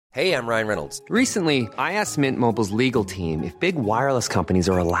Hey, I'm Ryan Reynolds. Recently, I asked Mint Mobile's legal team if big wireless companies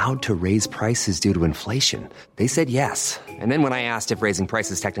are allowed to raise prices due to inflation. They said yes. And then when I asked if raising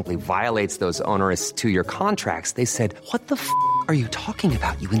prices technically violates those onerous two-year contracts, they said, "What the f*** are you talking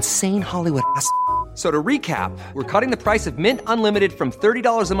about, you insane Hollywood ass?" So to recap, we're cutting the price of Mint Unlimited from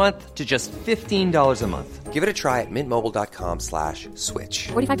 $30 a month to just $15 a month. Give it a try at mintmobile.com/switch.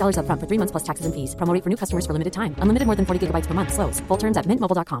 $45 up front for 3 months plus taxes and fees. Promo rate for new customers for limited time. Unlimited more than 40 gigabytes per month. Slows full terms at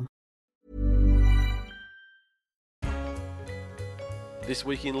mintmobile.com. This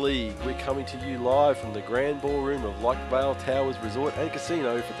week in League, we're coming to you live from the Grand Ballroom of Vale Towers Resort and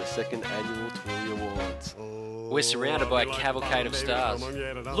Casino for the second annual Twilly Awards. We're surrounded by a cavalcade of stars.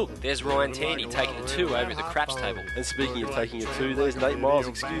 Look, there's Ryan Tandy taking a 2 over at the craps table. And speaking of taking a 2, there's Nate Miles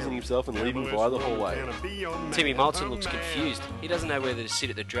excusing himself and leaving via the hallway. Timmy Moulton looks confused. He doesn't know whether to sit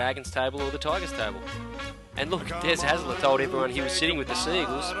at the Dragons table or the Tigers table. And look, Des Hasler told everyone he was sitting with the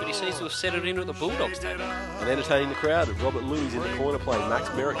Seagulls, but he seems to have settled into the Bulldogs table. And entertaining the crowd, Robert Louis in the corner playing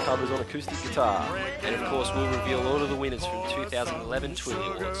Max Merritt covers on acoustic guitar. And of course, we'll reveal all of the winners from 2011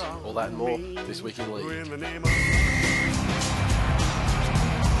 Twilly Awards. All that and more this week in League.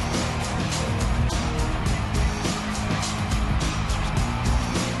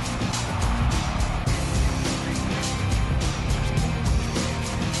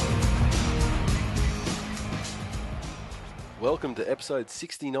 Welcome to episode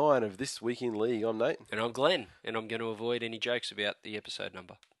 69 of This Week in League. I'm Nate. And I'm Glenn, and I'm going to avoid any jokes about the episode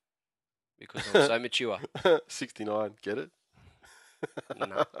number because I'm so mature. 69, get it?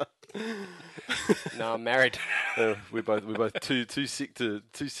 No. No, I'm married. We're both too sick to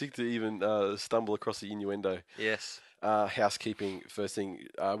even stumble across the innuendo. Yes. Housekeeping first thing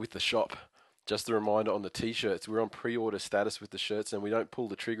with the shop. Just a reminder on the t-shirts, we're on pre-order status with the shirts and we don't pull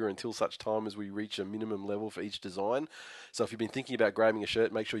the trigger until such time as we reach a minimum level for each design. So if you've been thinking about grabbing a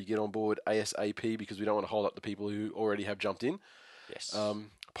shirt, make sure you get on board ASAP because we don't want to hold up the people who already have jumped in. Yes.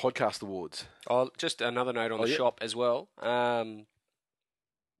 Podcast awards. Oh, just another note on the shop as well.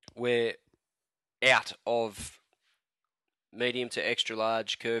 We're out of medium to extra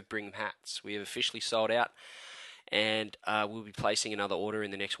large curve brim hats. We have officially sold out. And we'll be placing another order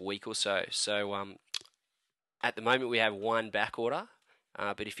in the next week or so. So at the moment we have one back order,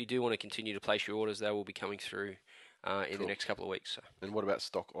 but if you do want to continue to place your orders, they will be coming through in the next couple of weeks. So. And what about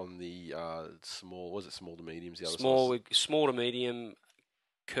stock on the small? Was it small to mediums? The other small to medium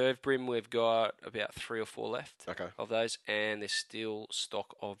curve brim. We've got about 3 or 4 left of those, and there's still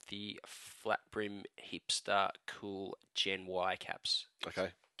stock of the flat brim hipster cool Gen Y caps.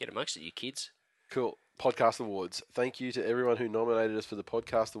 Okay, get amongst it, you kids. Cool. Podcast Awards. Thank you to everyone who nominated us for the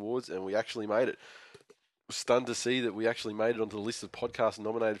Podcast Awards, and we actually made it. Stunned to see that we actually made it onto the list of podcasts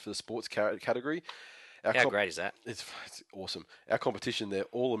nominated for the sports category. How great is that? It's awesome. Our competition, they're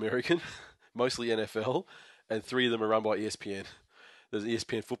all American, mostly NFL, and 3 of them are run by ESPN. There's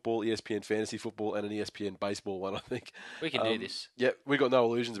ESPN Football, ESPN Fantasy Football, and an ESPN Baseball one, I think. We can do this. Yeah, we've got no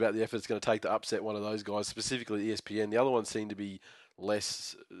illusions about the effort it's going to take to upset one of those guys, specifically ESPN. The other ones seem to be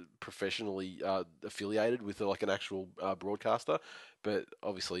less professionally affiliated with like an actual broadcaster, but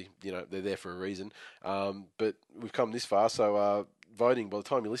obviously, you know, they're there for a reason. But we've come this far, so voting, by the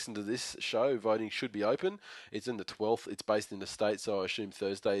time you listen to this show, voting should be open. It's in the 12th. It's based in the States, so I assume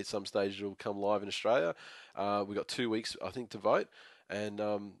Thursday at some stage it'll come live in Australia. We've got 2 weeks, I think, to vote. And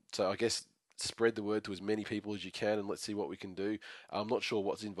so I guess spread the word to as many people as you can, and let's see what we can do. I'm not sure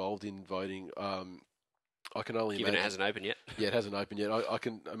what's involved in voting. I can only Given imagine. It hasn't opened yet. Yeah, it hasn't opened yet. I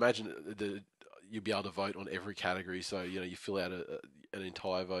can imagine you'll be able to vote on every category. So, you know, you fill out an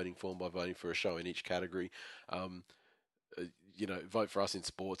entire voting form by voting for a show in each category. You know, vote for us in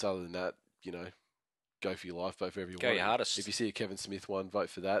sports. Other than that, you know, go for your life, vote for everyone. Go your hardest. If you see a Kevin Smith one, vote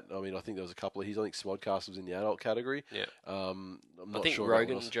for that. I mean, I think there was a couple of his. I think Smodcast was in the adult category. Yeah. I'm not I think sure.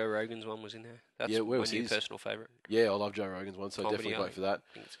 Joe Rogan's one was in there. That's where was your his personal favourite. Yeah, I love Joe Rogan's one, so definitely vote for that.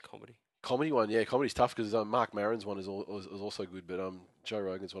 I think it's a comedy. Comedy one, yeah, comedy's tough because Mark Maron's one is also good, but Joe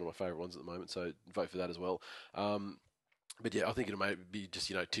Rogan's one of my favourite ones at the moment, so vote for that as well. But yeah, I think it'll maybe be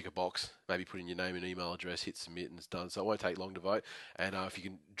just, you know, tick a box, maybe put in your name and email address, hit submit, and it's done. So it won't take long to vote. And if you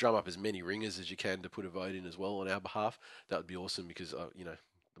can drum up as many ringers as you can to put a vote in as well on our behalf, that would be awesome because, you know,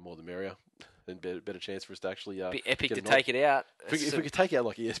 the more the merrier. And better chance for us to actually be epic to take it out. If we could take out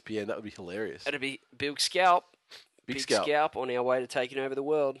like ESPN, that would be hilarious. That'd be big scalp. Big scalp on our way to taking over the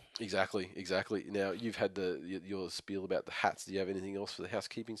world. Exactly. Now, you've had your spiel about the hats. Do you have anything else for the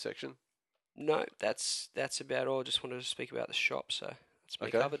housekeeping section? No, that's about all. Just wanted to speak about the shop, so that's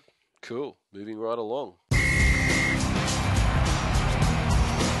me covered. Cool. Moving right along.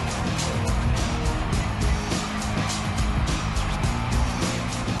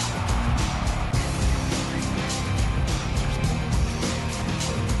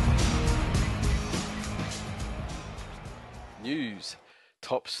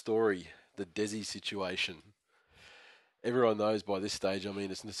 top story, the Desi situation. Everyone knows by this stage, I mean,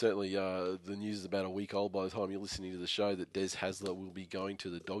 it's certainly the news is about a week old by the time you're listening to the show, that Des Hasler will be going to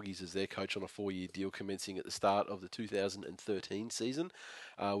the Doggies as their coach on a 4-year deal commencing at the start of the 2013 season,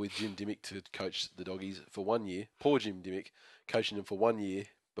 with Jim Dimmick to coach the Doggies for 1 year. Poor Jim Dimmick, coaching them for 1 year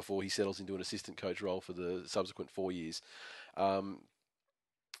before he settles into an assistant coach role for the subsequent 4 years.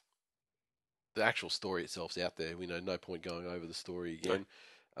 The actual story itself's out there. We know no point going over the story again.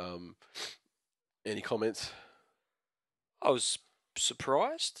 Any comments? I was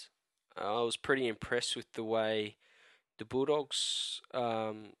surprised. I was pretty impressed with the way the Bulldogs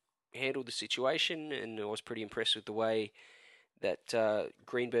handled the situation, and I was pretty impressed with the way that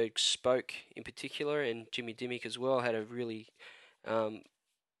Greenberg spoke in particular, and Jimmy Dimmick as well had a really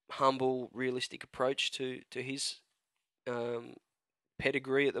humble, realistic approach to his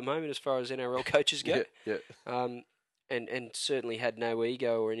pedigree at the moment as far as NRL coaches go. Yeah. And certainly had no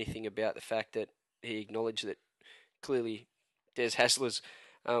ego or anything about the fact that he acknowledged that clearly Des Hasler's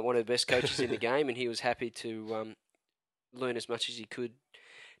one of the best coaches in the game, and he was happy to learn as much as he could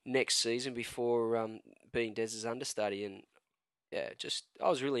next season before being Des's understudy. And yeah, I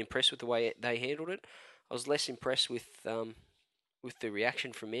was really impressed with the way they handled it. I was less impressed with the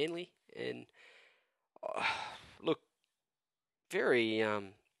reaction from Manly, and look, very.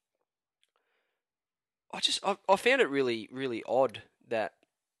 I found it really, really odd that,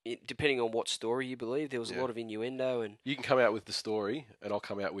 depending on what story you believe, there was a lot of innuendo, and you can come out with the story, and I'll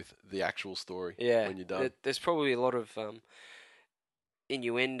come out with the actual story when you're done. There's probably a lot of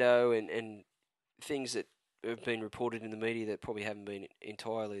innuendo and things that have been reported in the media that probably haven't been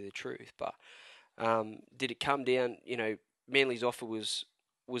entirely the truth. But did it come down? Manly's offer was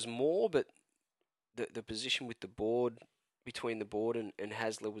more, but the position with the board, between the board and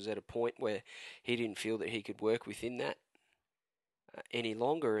Hasler, was at a point where he didn't feel that he could work within that any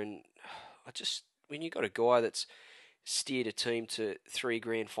longer. And when you got a guy that's steered a team to 3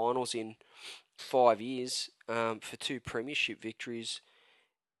 grand finals in 5 years, for 2 premiership victories,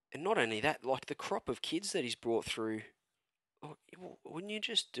 and not only that, like the crop of kids that he's brought through, wouldn't you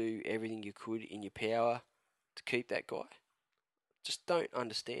just do everything you could in your power to keep that guy? Just don't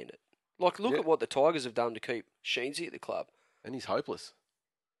understand it. Like, look at what the Tigers have done to keep Sheensy at the club. And he's hopeless.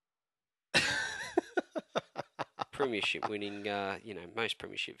 Premiership winning, most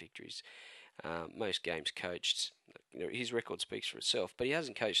premiership victories, most games coached. His record speaks for itself, but he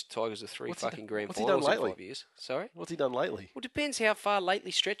hasn't coached the Tigers to 3 grand finals in 5 years. Sorry? What's he done lately? Well, depends how far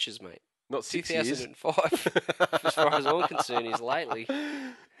lately stretches, mate. Not 6 years. 2005, as far as I'm concerned, is lately.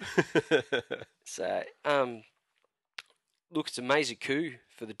 So, look, it's a amazing coup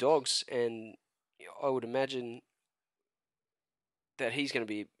for the Dogs, and I would imagine that he's going to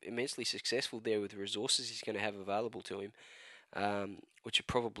be immensely successful there with the resources he's going to have available to him, which are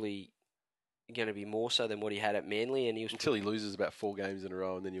probably going to be more so than what he had at Manly. And until he loses about 4 games in a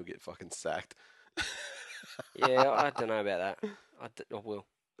row, and then you'll get fucking sacked. Yeah, I don't know about that.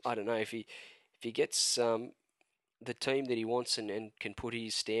 I don't know if he gets the team that he wants and can put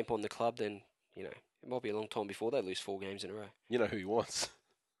his stamp on the club, then it might be a long time before they lose 4 games in a row. You know who he wants?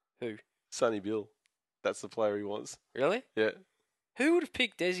 Who? Sonny Bill. That's the player he wants. Really? Yeah. Who would have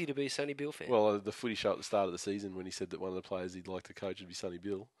picked Desi to be a Sonny Bill fan? Well, the footy show at the start of the season when he said that one of the players he'd like to coach would be Sonny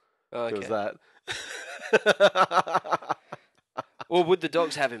Bill. Oh, okay. There was that. Or would the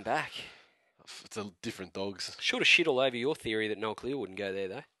Dogs have him back? It's a different Dogs. Should have shit all over your theory that Noel Clear wouldn't go there,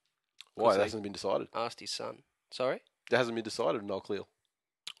 though. Why? That hasn't been decided. Asked his son. Sorry? That hasn't been decided, Noel Clear.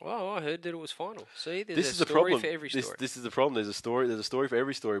 Well, I heard that it was final. See, there's this a is the story problem. for every story. This is the problem. There's a story for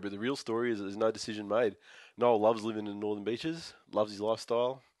every story, but the real story is that there's no decision made. Noel loves living in the Northern Beaches, loves his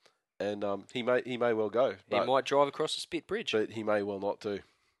lifestyle, and he may well go. He might drive across the Spit Bridge. But he may well not too.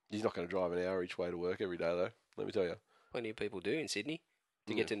 He's not going to drive an hour each way to work every day, though. Let me tell you. Plenty of people do in Sydney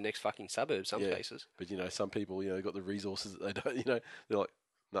to get to the next fucking suburb. Some cases. But some people, they've got the resources that they don't. They're like,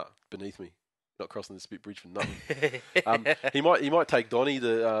 no, beneath me. Not crossing the Spit Bridge for nothing. He might take Donny,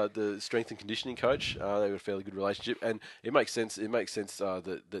 the strength and conditioning coach. They have a fairly good relationship, and it makes sense. It makes sense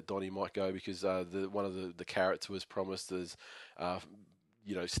that Donny might go because one of the carrots was promised as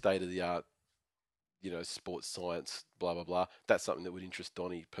state of the art, sports science, blah blah blah. That's something that would interest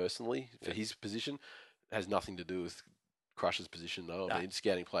Donny personally for his position. It has nothing to do with Crush's position though. I mean,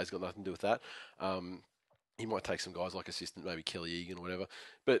 scouting players got nothing to do with that. He might take some guys like assistant, maybe Kelly Egan or whatever.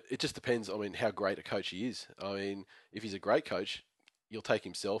 But it just depends, how great a coach he is. If he's a great coach, he'll take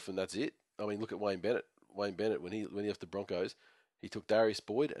himself and that's it. Look at Wayne Bennett. Wayne Bennett, when he left the Broncos, he took Darius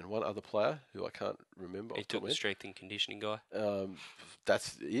Boyd and one other player who I can't remember. He took the strength and conditioning guy.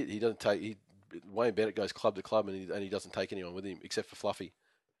 That's it. He doesn't take... Wayne Bennett goes club to club and he doesn't take anyone with him except for Fluffy.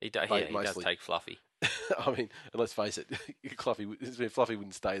 He does mostly. take Fluffy. I mean, and let's face it, Fluffy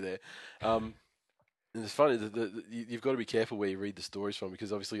wouldn't stay there. And it's funny that you've got to be careful where you read the stories from,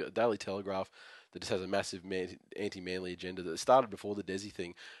 because obviously you've got the Daily Telegraph that just has a massive anti-Manly agenda that started before the Desi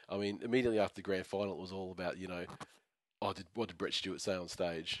thing. I mean, immediately after the grand final, it was all about, what did Brett Stewart say on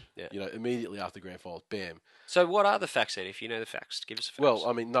stage? Yeah. Immediately after the grand final, bam. So what are the facts then? If you know the facts, give us the facts. Well,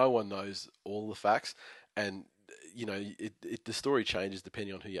 I mean, no one knows all the facts, and the story changes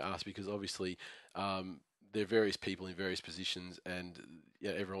depending on who you ask, because obviously there are various people in various positions, and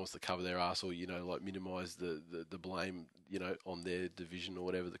everyone wants to cover their ass or minimise the blame on their division or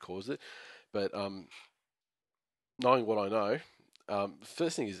whatever that caused it. But knowing what I know,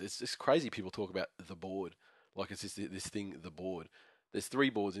 first thing is it's crazy people talk about the board like it's just this thing, the board. There's 3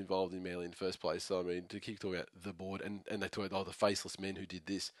 boards involved in Manly in the first place. So I mean, to keep talking about the board and they talk about the faceless men who did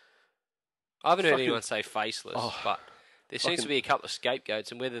this. I haven't heard anyone say faceless, Oh, but there seems to be a couple of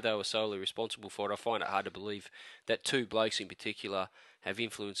scapegoats, and whether they were solely responsible for it, I find it hard to believe that 2 blokes in particular have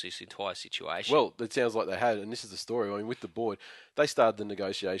influenced this entire situation. Well, it sounds like they had, and this is the story. I mean, with the board, they started the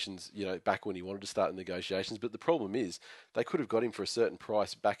negotiations, back when he wanted to start the negotiations. But the problem is, they could have got him for a certain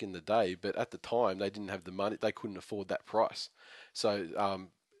price back in the day, but at the time, they didn't have the money. They couldn't afford that price. So,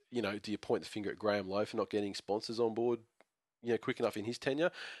 do you point the finger at Graham Lowe for not getting sponsors on board, quick enough in his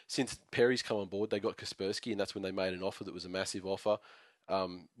tenure? Since Perry's come on board, they got Kaspersky, and that's when they made an offer that was a massive offer,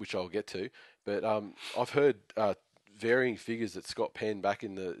 which I'll get to. But I've heard varying figures that Scott Penn back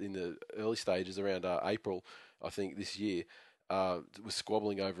in the early stages around April, I think this year, was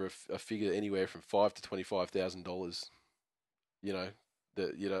squabbling over a figure anywhere from $5,000 to $25,000.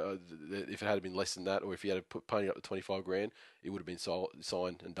 If it had been less than that, or if he had put pony up to $25,000, it would have been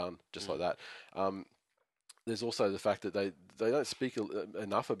signed and done just like that. There's also the fact that they don't speak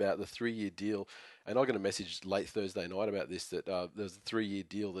enough about the 3-year deal, and I got a message late Thursday night about this, that there's a 3-year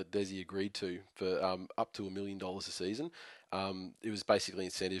deal that Desi agreed to for up to $1 million a season. It was basically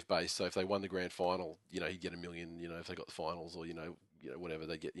incentive based, so if they won the grand final, he'd get $1 million. If they got the finals, or whatever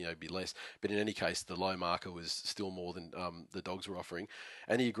they get, be less. But in any case, the low marker was still more than the Dogs were offering,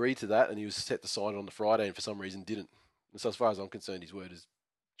 and he agreed to that, and he was set to sign it on the Friday, and for some reason didn't. And so as far as I'm concerned, his word is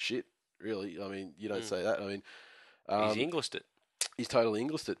shit. Really, I mean, you don't say that. I mean, he's English'd it. He's totally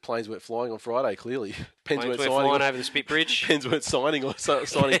English'd it. Planes weren't flying on Friday. Clearly, Planes weren't flying over the Spit Bridge. Pens weren't signing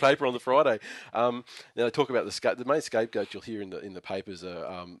paper on the Friday. Now they talk about the main scapegoats you'll hear in the papers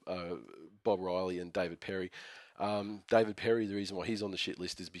are Bob Riley and David Perry. David Perry, the reason why he's on the shit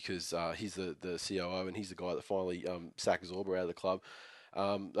list is because he's the COO, and he's the guy that finally sacked Zorba out of the club.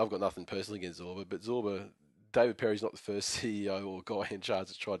 I've got nothing personally against Zorba, but David Perry's not the first CEO or guy in charge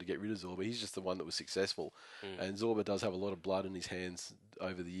that's tried to get rid of Zorba. He's just the one that was successful. And Zorba does have a lot of blood in his hands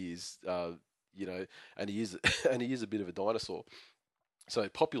over the years, and he is a bit of a dinosaur. So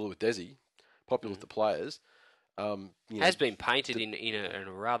popular with Desi, popular with the players. Has been painted in a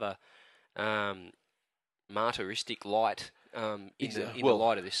rather martyristic light in the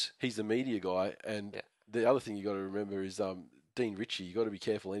light of this. He's the media guy, and the other thing you got to remember is Dean Ritchie. You got to be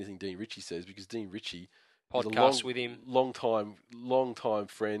careful anything Dean Ritchie says, because Dean Ritchie podcast with him, long time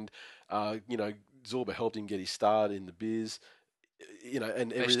friend. Zorba helped him get his start in the biz.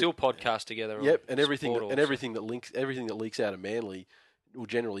 And they still podcast together. Yep, and everything that leaks out of Manly will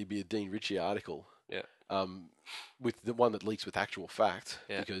generally be a Dean Ritchie article. Yeah. With the one that leaks with actual fact,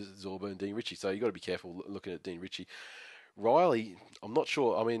 because Zorba and Dean Ritchie. So you got to be careful looking at Dean Ritchie. Riley, I'm not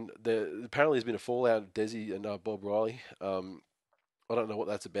sure. I mean, apparently there's been a fallout of Desi and Bob Riley. I don't know what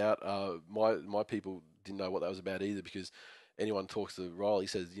that's about. My people didn't know what that was about either, because anyone talks to Riley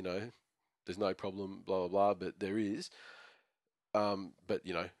says, there's no problem, blah, blah, blah, but there is. But,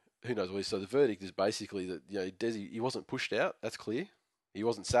 who knows what. So the verdict is basically that, Desi, he wasn't pushed out, that's clear. He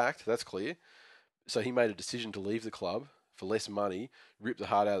wasn't sacked, that's clear. So he made a decision to leave the club for less money, rip the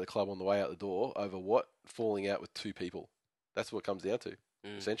heart out of the club on the way out the door over what? Falling out with 2 people. That's what it comes down to,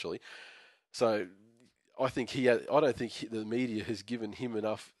 essentially. So I don't think the media has given him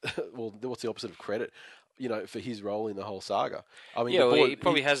enough. Well, what's the opposite of credit? For his role in the whole saga. I mean, he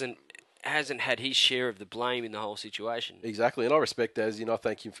probably hasn't had his share of the blame in the whole situation. Exactly, and I respect Daz. I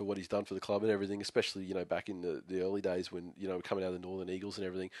thank him for what he's done for the club and everything, especially back in the early days when we're coming out of the Northern Eagles and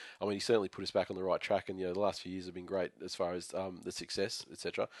everything. I mean, he certainly put us back on the right track, and the last few years have been great as far as the success,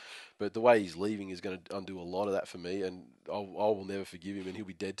 etc. But the way he's leaving is going to undo a lot of that for me, and I will never forgive him, and he'll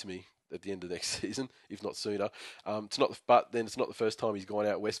be dead to me at the end of next season, if not sooner. It's not the first time he's gone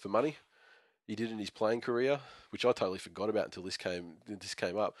out west for money. He did in his playing career, which I totally forgot about until this came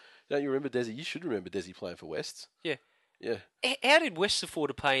up. Don't you remember Desi? You should remember Desi playing for Wests. Yeah. Yeah. How did Wests afford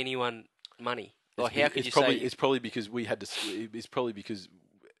to pay anyone money? Like, how could you say? It's probably because we had to. It's probably because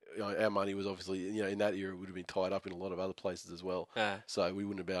our money was obviously, in that era would have been tied up in a lot of other places as well. So we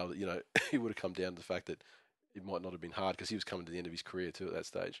wouldn't have been able to, it would have come down to the fact that it might not have been hard because he was coming to the end of his career too at that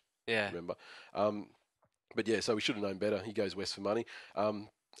stage. Yeah. Remember? But yeah, so we should have known better. He goes west for money. And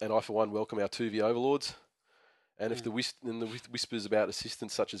I, for one, welcome our Tuvey overlords. And if the whispers about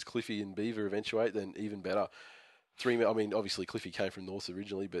assistants such as Cliffy and Beaver eventuate, then even better. Obviously Cliffy came from North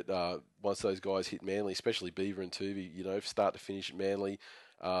originally, but once those guys hit Manly, especially Beaver and Tuvey, start to finish at Manly,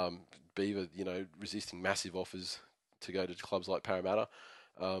 Beaver, resisting massive offers to go to clubs like Parramatta,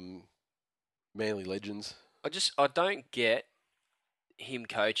 Manly legends. I don't get him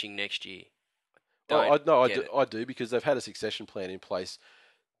coaching next year. I do because they've had a succession plan in place.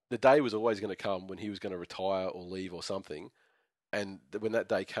 The day was always going to come when he was going to retire or leave or something, and when that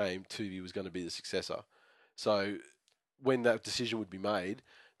day came, Tuvey was going to be the successor. So when that decision would be made,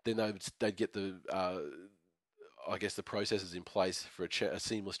 then they'd get the processes in place for a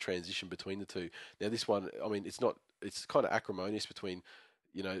seamless transition between the two. Now this one, it's kind of acrimonious between,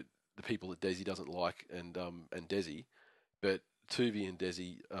 the people that Desi doesn't like and Desi, but Tuvey and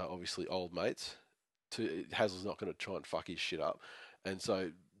Desi are obviously old mates. Hazel's not going to try and fuck his shit up, and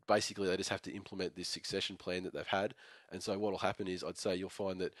so basically they just have to implement this succession plan that they've had. And so what will happen is, I'd say you'll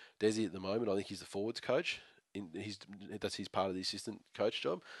find that Desi at the moment, I think he's the forwards coach. That's his part of the assistant coach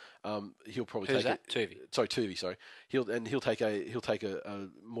job. He'll probably Who's take that? Tuvey. Tuvey. Sorry, he'll take a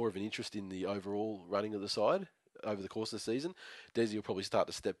more of an interest in the overall running of the side over the course of the season. Desi will probably start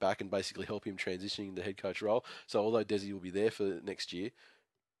to step back and basically help him transitioning the head coach role. So although Desi will be there for next year,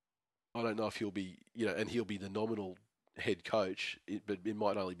 I don't know if he'll be, and he'll be the nominal head coach, but it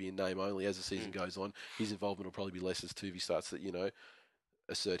might only be in name only as the season goes on. His involvement will probably be less as Tuvey starts to,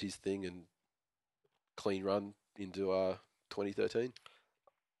 assert his thing and clean run into 2013.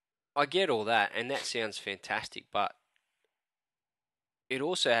 I get all that, and that sounds fantastic, but it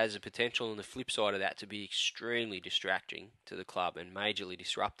also has a potential on the flip side of that to be extremely distracting to the club and majorly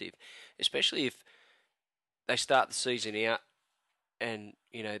disruptive, especially if they start the season out and,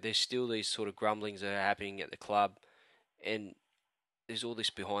 there's still these sort of grumblings that are happening at the club, and there's all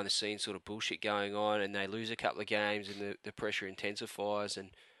this behind the scenes sort of bullshit going on, and they lose a couple of games and the pressure intensifies, and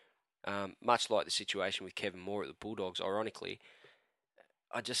much like the situation with Kevin Moore at the Bulldogs, ironically,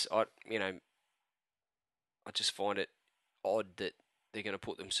 I just find it odd that they're going to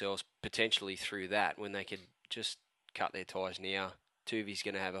put themselves potentially through that when they could just cut their ties now. Tuvey's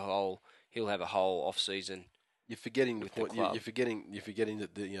going to have he'll have a whole off season. You're forgetting the point. You're forgetting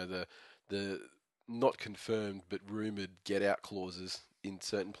that the not confirmed but rumoured get out clauses in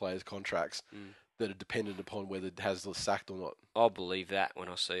certain players' contracts that are dependent upon whether Hasler's sacked or not. I'll believe that when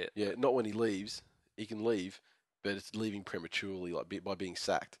I see it. Yeah, not when he leaves. He can leave, but it's leaving prematurely, like by being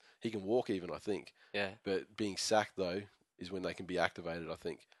sacked. He can walk even, I think. Yeah. But being sacked though is when they can be activated, I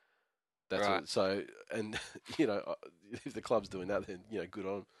think. That's right. So, and if the club's doing that, then good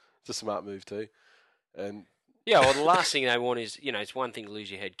on them. It's a smart move too, and. Yeah, well, the last thing they want is, it's one thing to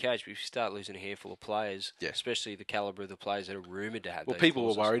lose your head coach, but if you start losing a handful of players, especially the calibre of the players that are rumoured to have those people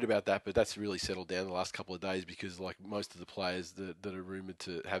clauses. were worried about that, but that's really settled down the last couple of days because, most of the players that are rumoured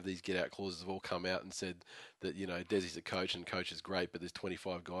to have these get-out clauses have all come out and said that, Desi's a coach and coach is great, but there's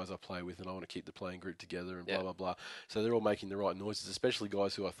 25 guys I play with and I want to keep the playing group together and blah, blah, blah. So they're all making the right noises, especially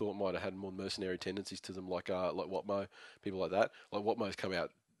guys who I thought might have had more mercenary tendencies to them, like Watmo, people like that. Like Watmo's come out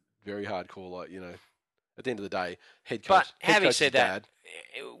very hardcore, at the end of the day, head coach. But having said that,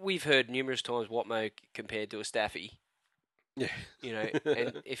 we've heard numerous times Watmo compared to a Staffy. Yeah,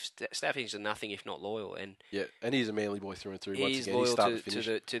 and if Staffy's a nothing if not loyal, and he's a Manly boy through and through. He's loyal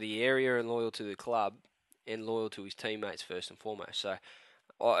to the area and loyal to the club and loyal to his teammates first and foremost. So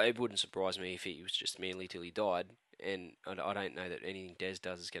it wouldn't surprise me if he was just Manly till he died, and I don't know that anything Des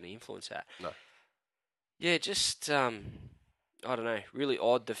does is going to influence that. No. Yeah, just I don't know, really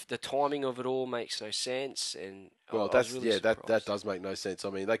odd. The timing of it all makes no sense, and that does make no sense.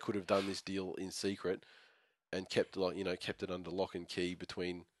 I mean, they could have done this deal in secret and kept it under lock and key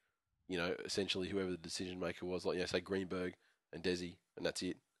between, essentially whoever the decision maker was, say Greenberg and Desi, and that's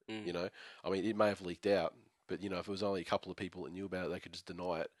it. I mean, it may have leaked out, but if it was only a couple of people that knew about it, they could just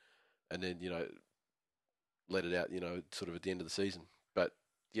deny it, and then let it out, sort of at the end of the season. But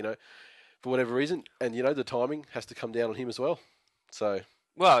for whatever reason, and the timing has to come down on him as well. So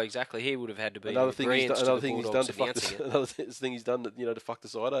exactly, he would have had to be another thing he's done to fuck the to fuck the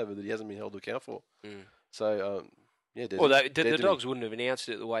side over that he hasn't been held to account for. So the Dogs wouldn't have announced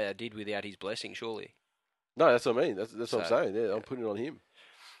it the way they did without his blessing, surely. No, that's what I mean. That's what I'm saying. Yeah, I'm putting it on him.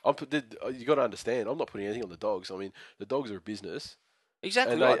 You got to understand. I'm not putting anything on the Dogs. I mean, the Dogs are a business.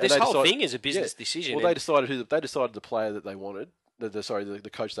 Exactly right. This whole thing is a business decision. Well, they decided the player that they wanted. the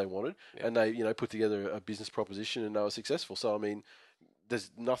coach they wanted, and they put together a business proposition and they were successful. So I mean,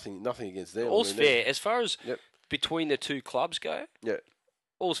 there's nothing against them. All's I mean, fair as far as Yep. between the two clubs go. Yeah.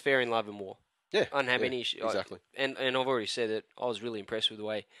 All's fair in love and war. Yeah, I don't have yeah, any issue. exactly. And I've already said that I was really impressed with the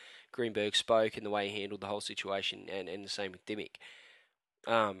way Greenberg spoke and the way he handled the whole situation, and the same with Dimmick.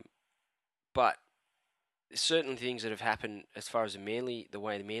 But certain things that have happened as far as the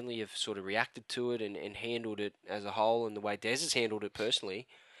way the Manly have sort of reacted to it and handled it as a whole, and the way Des has handled it personally,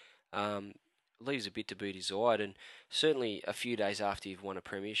 leaves a bit to be desired. And certainly a few days after you've won a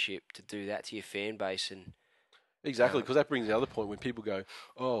premiership, to do that to your fan base and Exactly, because that brings the other point when people go,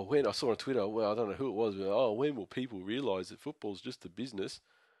 oh, when I saw on Twitter, well, I don't know who it was, but oh, when will people realise that football's just a business?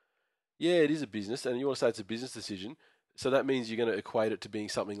 Yeah, it is a business, and you want to say it's a business decision, so that means you're going to equate it to being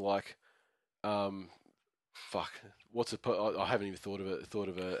something like, I haven't even thought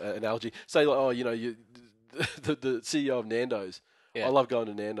of an analogy. Say like, the CEO of Nando's. Yeah. I love going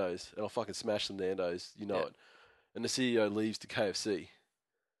to Nando's, and I'll fucking smash some Nando's, Yeah. it. And the CEO leaves to KFC.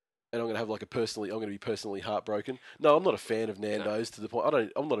 And I'm going to have I'm going to be personally heartbroken. No, I'm not a fan of Nando's to the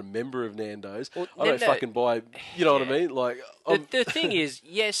point. I'm not a member of Nando's. Well, I don't fucking buy. You know what I Yeah. mean? Like, the thing is,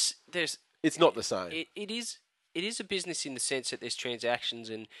 yes, it's not the same. It is a business in the sense that there's transactions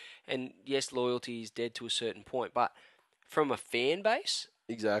and yes, loyalty is dead to a certain point, but from a fan base,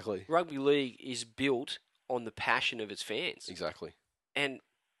 Exactly. rugby league is built on the passion of its fans, Exactly. and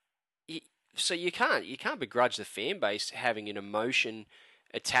so you can't begrudge the fan base having an emotion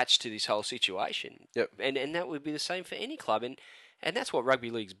attached to this whole situation. Yep. And that would be the same for any club, and that's what rugby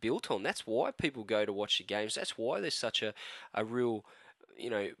league's built on. That's why people go to watch the games. That's why there's such a real,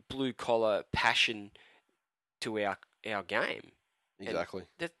 blue collar passion to our game. Exactly.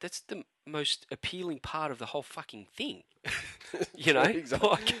 And that's the most appealing part of the whole fucking thing. You know, Exactly.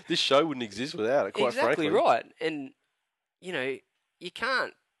 Like, This show wouldn't exist without it. Quite exactly frankly. right. And you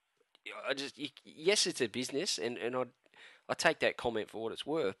can't. Yes, it's a business, and I take that comment for what it's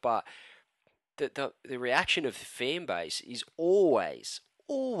worth. But the reaction of the fan base is always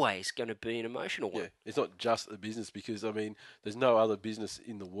going to be an emotional one. Yeah, it's not just a business because I mean, there's no other business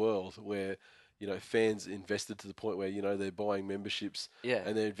in the world where fans invested to the point where they're buying memberships. Yeah.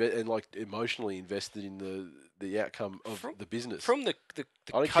 And they're emotionally invested in the outcome of the business. From the I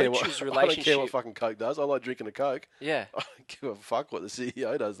don't care coach's what, relationship. I don't care what fucking Coke does. I like drinking a Coke. Yeah. I don't give a fuck what the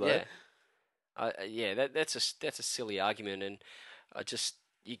CEO does though. Yeah. That's a silly argument, and I just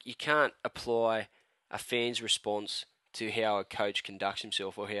you can't apply a fan's response to how a coach conducts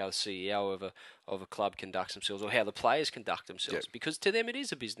himself, or how the CEO of a club conducts themselves, or how the players conduct themselves, because to them it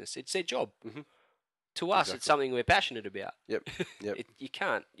is a business. It's their job. Mm-hmm. To us, it's something we're passionate about. Yep. Yep. You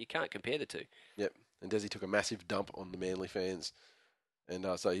can't compare the two. Yep. And Desi took a massive dump on the Manly fans, and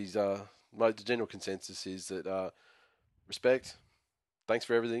so he's the general consensus is that respect, thanks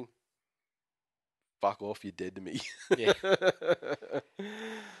for everything. Fuck off, you're dead to me. Yeah.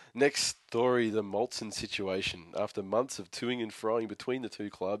 Next story, the Moltzen situation. After months of toing and froing between the two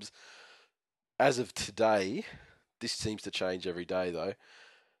clubs, as of today, this seems to change every day though,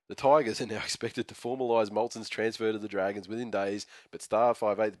 the Tigers are now expected to formalise Moltzen's transfer to the Dragons within days, but star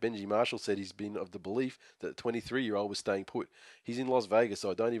 5'8" Benji Marshall said he's been of the belief that the 23-year-old was staying put. He's in Las Vegas,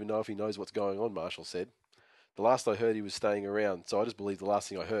 so I don't even know if he knows what's going on, Marshall said. The last I heard, he was staying around, so I just believe the last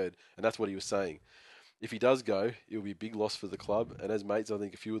thing I heard, and that's what he was saying. If he does go, it will be a big loss for the club, and as mates, I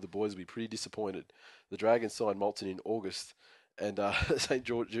think a few of the boys will be pretty disappointed. The Dragons signed Moltzen in August, and St.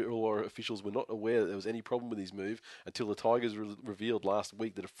 George Illawarra officials were not aware that there was any problem with his move until the Tigers revealed last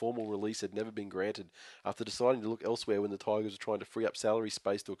week that a formal release had never been granted. After deciding to look elsewhere when the Tigers were trying to free up salary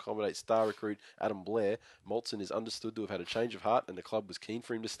space to accommodate star recruit Adam Blair, Moltzen is understood to have had a change of heart, and the club was keen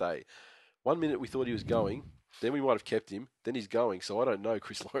for him to stay. 1 minute we thought he was going, then we might have kept him, then he's going, so I don't know,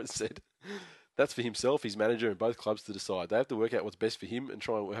 Chris Lawrence said. That's for himself, his manager, and both clubs to decide. They have to work out what's best for him and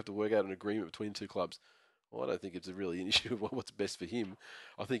have to work out an agreement between the two clubs. Well, I don't think it's really an issue of what's best for him.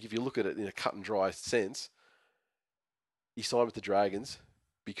 I think if you look at it in a cut and dry sense, he signed with the Dragons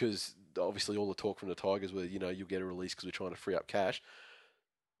because obviously all the talk from the Tigers were, you'll get a release because we're trying to free up cash.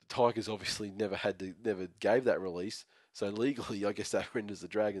 The Tigers obviously never gave that release, so legally, I guess that renders the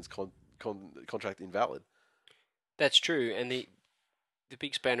Dragons contract invalid. That's true, and the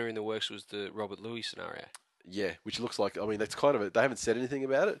big spanner in the works was the Robert Louis scenario. Yeah, which looks like, that's kind of they haven't said anything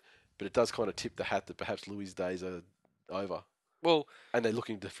about it, but it does kind of tip the hat that perhaps Louis' days are over. Well, and they're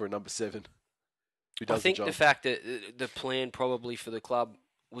looking for a number 7 who I does think the job. the fact that the plan probably for the club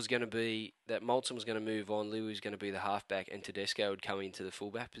was going to be that Moltzen was going to move on, Louis was going to be the halfback, and Tedesco would come into the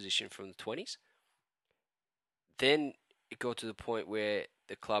fullback position from the 20s. Then it got to the point where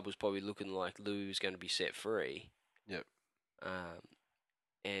the club was probably looking like Louis was going to be set free. Yep.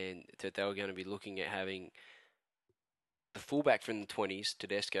 and that they were going to be looking at having the fullback from the 20s,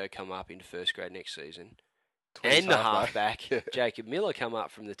 Tedesco, come up into first grade next season, and the halfback, Jacob Miller, come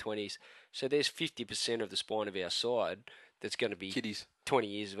up from the 20s. So there's 50% of the spine of our side that's going to be Kiddies. 20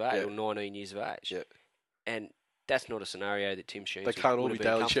 years of age or 19 years of age. Yeah. And that's not a scenario that Tim Sheens They can't all would be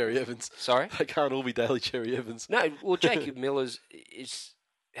have been Daly Cherry comfortable. Evans. Sorry? They can't all be Daly Cherry Evans. No, well, Jacob Miller's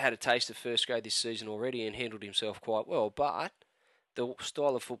had a taste of first grade this season already and handled himself quite well. But the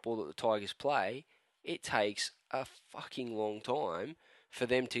style of football that the Tigers play, it takes a fucking long time for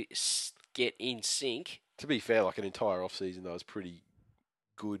them to get in sync. To be fair, like an entire off-season, though, is pretty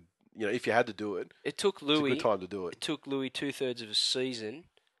good. You know, if you had to do it, It took Louis. it's a good time to do it. It took Louis 2/3 of a season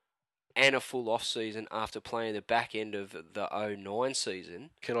and a full off season after playing the back end of the 09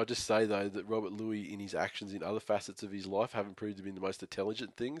 season. Can I just say, though, that Robert Louis, in his actions in other facets of his life, haven't proved to be the most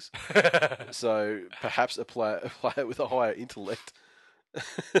intelligent things. So perhaps a player with a higher intellect.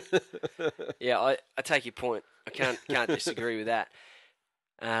 Yeah, I take your point. I can't disagree with that.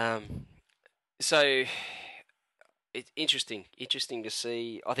 So it's interesting to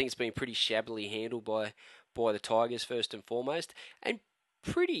see. I think it's been pretty shabbily handled by the Tigers first and foremost, and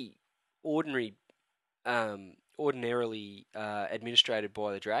pretty ordinarily administrated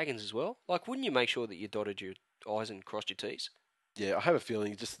by the Dragons as well. Like, wouldn't you make sure that you dotted your I's and crossed your T's? Yeah, I have a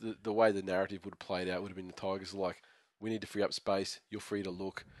feeling just the way the narrative would have played out would have been the Tigers are like, we need to free up space. You're free to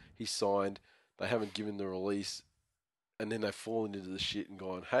look. He's signed. They haven't given the release, and then they've fallen into the shit and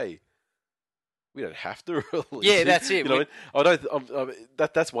gone, hey, we don't have to release. Yeah, him. that's it. You know, I don't.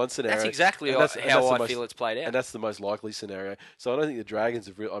 That's one scenario. That's exactly And how I the feel it's played out. And that's the most likely scenario. So I don't think the Dragons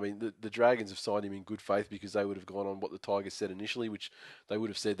have. The Dragons have signed him in good faith because they would have gone on what the Tigers said initially, which they would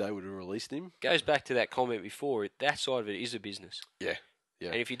have said they would have released him. Goes back to that comment before. That side of it is a business. Yeah, yeah.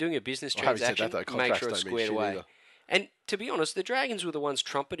 And if you're doing a business Well, having said transaction, that, though, make contracts sure it's don't mean squared shit away. either. And to be honest, the Dragons were the ones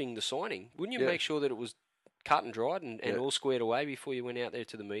trumpeting the signing. Wouldn't you Yeah. make sure that it was cut and dried and Yeah. all squared away before you went out there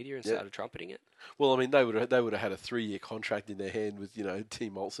to the media and Yeah. started trumpeting it? Well, I mean, they would have had a 3-year contract in their hand with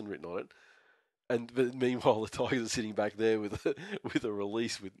Tim Olsen written on it, but meanwhile the Tigers are sitting back there with a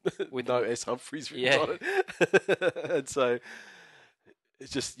release with no S Humphries written on it, and so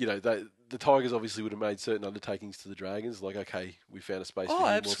it's just the Tigers obviously would have made certain undertakings to the Dragons, like, okay, we found a space for him,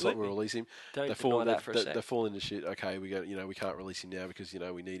 absolutely. we'll release him. Don't They deny that for a sec. They fall into shit. Okay, we can't release him now because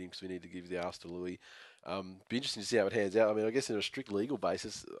we need him because we need to give the arse to Louis. Be interesting to see how it hands out. I mean, I guess on a strict legal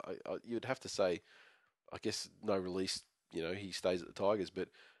basis, you'd have to say, I guess no release. He stays at the Tigers,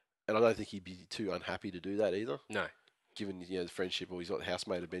 and I don't think he'd be too unhappy to do that either. No, given the friendship, or he's not the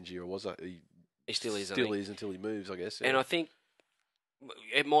housemate of Benji, or was he? he still is. Still is until he moves, I guess. And I think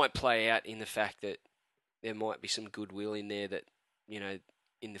it might play out in the fact that there might be some goodwill in there that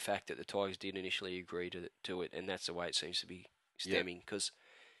in the fact that the Tigers did initially agree to it, and that's the way it seems to be stemming. Because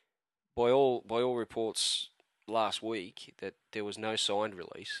by all reports last week, that there was no signed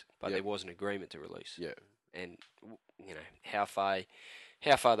release, but there was an agreement to release. Yeah. And how far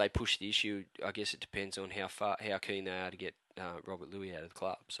they push the issue, I guess it depends on how keen they are to get Robert Louis out of the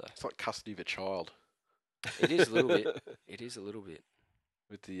club. So it's like custody of a child. It is a little bit. It is a little bit.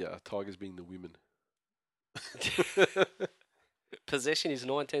 With the Tigers being the women. Possession is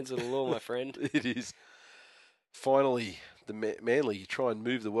 9/10 of the law, my friend. It is. Finally, the Manly try and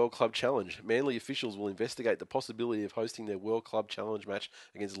move the World Club Challenge. Manly officials will investigate the possibility of hosting their World Club Challenge match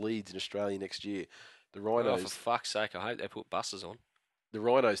against Leeds in Australia next year. The Rhinos... Oh, for fuck's sake, I hope they put buses on. The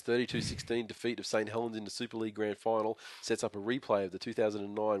Rhinos' 32-16 defeat of St Helens in the Super League Grand Final sets up a replay of the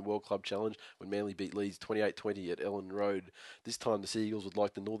 2009 World Club Challenge when Manly beat Leeds 28-20 at Ellen Road. This time the Seagulls would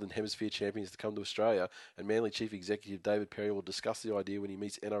like the Northern Hemisphere champions to come to Australia, and Manly Chief Executive David Perry will discuss the idea when he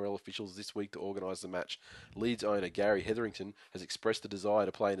meets NRL officials this week to organise the match. Leeds owner Gary Hetherington has expressed a desire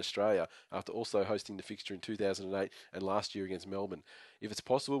to play in Australia after also hosting the fixture in 2008 and last year against Melbourne. If it's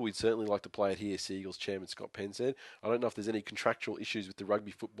possible, we'd certainly like to play it here, Seagulls chairman Scott Penn said. I don't know if there's any contractual issues with the Rugby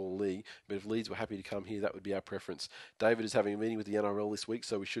Football League, but if Leeds were happy to come here, that would be our preference. David is having a meeting with the NRL this week,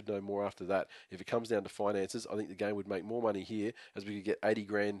 so we should know more after that. If it comes down to finances, I think the game would make more money here, as we could get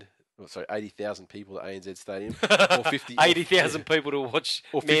 80,000 people at ANZ Stadium. Or 80,000 people to watch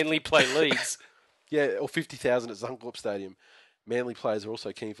Manly play Leeds. Yeah, or 50,000 at Suncorp Stadium. Manly players are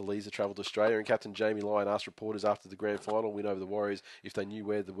also keen for Leeds to travel to Australia, and Captain Jamie Lyon asked reporters after the grand final win over the Warriors if they knew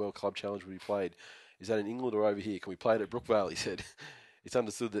where the World Club Challenge would be played. Is that in England or over here? Can we play it at Brookvale? He said. It's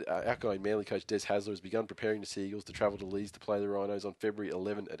understood that outgoing Manly coach Des Hasler has begun preparing the Seagulls to travel to Leeds to play the Rhinos on February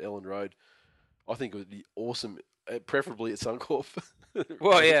 11 at Ellen Road. I think it would be awesome, preferably at Suncorp.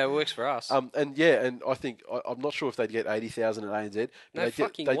 Well, yeah, it works for us. And I think I'm not sure if they'd get 80,000 at ANZ. No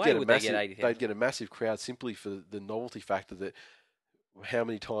fucking way would they get 80,000. They'd get a massive crowd simply for the novelty factor that how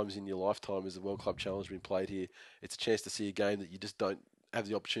many times in your lifetime has the World Club Challenge been played here? It's a chance to see a game that you just don't have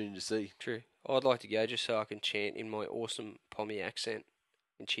the opportunity to see. True. I'd like to go just so I can chant in my awesome Pommy accent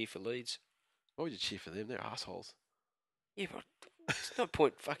and cheer for Leeds. Why would you cheer for them? They're assholes. Yeah, but there's no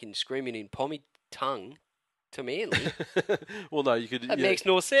point fucking screaming in Pommy tongue to Manly. Well, no, you could. That makes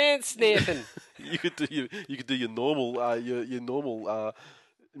no sense, Nathan. You could do your normal normal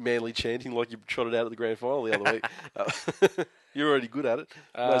Manly chanting like you trotted out at the grand final the other week. You're already good at it.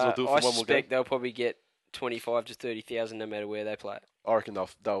 Might as well do it for I one more suspect game. they'll probably get 25 to 30,000 no matter where they play. I reckon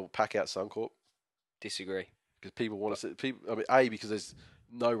they'll pack out Suncorp Disagree. because people want to see people. I mean, because there's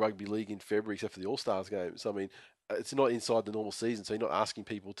no rugby league in February except for the All Stars game. So I mean, it's not inside the normal season, so you're not asking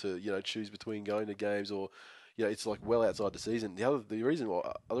people to choose between going to games or it's like well outside the season. The other reason why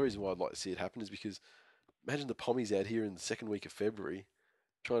I'd like to see it happen is because imagine the Pommies out here in the second week of February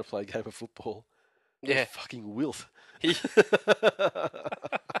trying to play a game of football. Yeah. They're fucking wilt.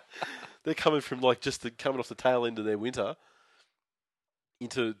 They're coming from coming off the tail end of their winter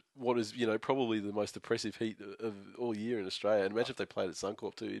into what is probably the most oppressive heat of all year in Australia. And imagine if they played at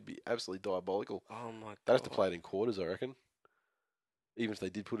Suncorp too; it'd be absolutely diabolical. Oh my god! They'd have to play it in quarters, I reckon. Even if they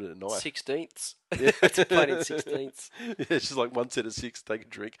did put it at night. 16ths. Yeah. To play in 16ths. Yeah, it's just like one set of 6. Take a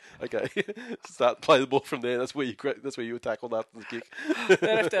drink. Okay, play the ball from there. That's where you were tackled after the kick.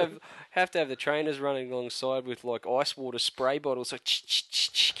 They'd have to have the trainers running alongside with like ice water spray bottles. Like,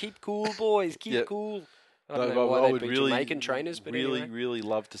 keep cool, boys. Keep cool. I don't know why they'd be Jamaican trainers, but anyway. really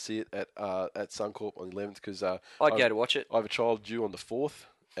love to see it at Suncorp on the 11th because I'd go to watch it. I have a child due on the 4th,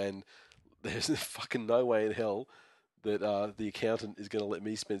 and there's fucking no way in hell that the accountant is going to let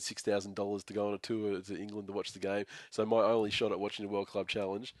me spend $6,000 to go on a tour to England to watch the game. So my only shot at watching the World Club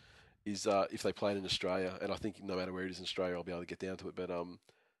Challenge is if they played in Australia, and I think no matter where it is in Australia, I'll be able to get down to it. But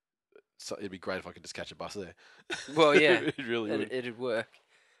so it'd be great if I could just catch a bus there. Well, yeah, it really would. It'd work.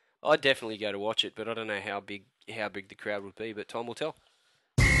 I'd definitely go to watch it, but I don't know how big the crowd would be. But time will tell.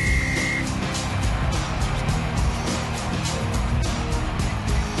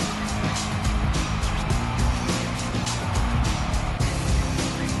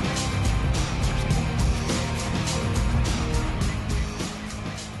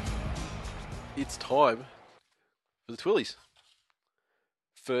 It's time for the Twillies.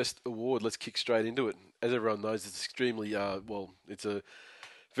 First award, let's kick straight into it. As everyone knows, it's extremely, it's a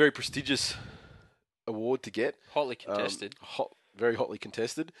very prestigious award to get. Hotly contested. Very hotly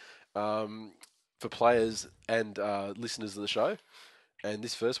contested for players and listeners of the show. And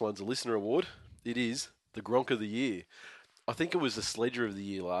this first one's a listener award. It is the Gronk of the Year. I think it was the Sledger of the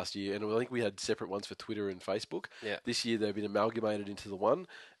Year last year, and I think we had separate ones for Twitter and Facebook. Yeah. This year they've been amalgamated into the one,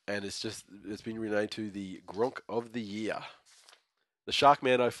 and it's been renamed to the Gronk of the Year. The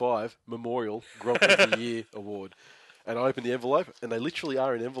Sharkman 05 Memorial Gronk of the Year Award. And I opened the envelope, and they literally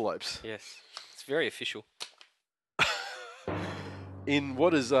are in envelopes. Yes. It's very official. In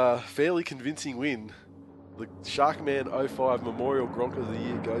what is a fairly convincing win, the Sharkman 05 Memorial Gronk of the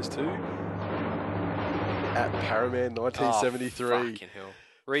Year goes to at Paraman 1973. Oh, fucking hell.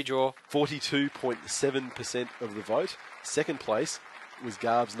 Redraw. 42.7% of the vote. Second place was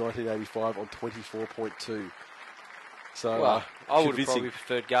Garbs 1985 on 24.2. So Well, I would have convincing. probably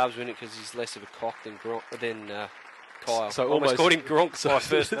preferred Garbs win it because he's less of a cock than Kyle. So almost called him Gronk by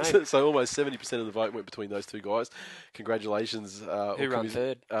first name. So almost 70% of the vote went between those two guys. Congratulations. Who ran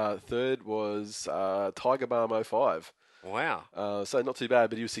third? Third was Tiger Balm 05. Wow. So not too bad,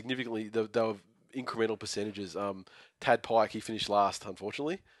 but he was significantly, they were incremental percentages. Tad Pike, he finished last,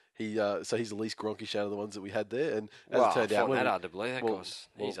 unfortunately. So he's the least gronkish out of the ones that we had there. And as it turned out, that hard to believe.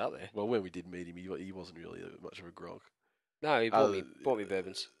 He's up there. Well, when we did meet him, he wasn't really much of a gronk. No, he bought me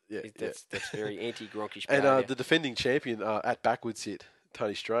bourbons. Yeah, that's very anti-gronkish And behaviour. the defending champion at backwards hit,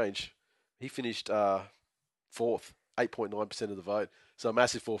 Tony Strange, he finished fourth, 8.9% of the vote. So a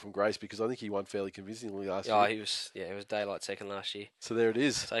massive fall from grace because I think he won fairly convincingly last year. He was daylight second last year. So there it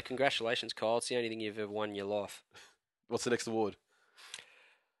is. So congratulations, Kyle. It's the only thing you've ever won in your life. What's the next award?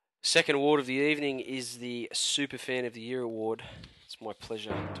 Second award of the evening is the Super Fan of the Year award. It's my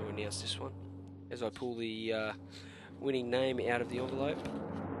pleasure to announce this one as I pull the winning name out of the envelope.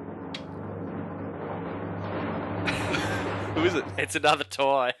 Who is it? It's another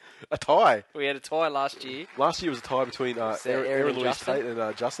tie. A tie. We had a tie last year. Last year was a tie between Aaron and Louise Justin. Tate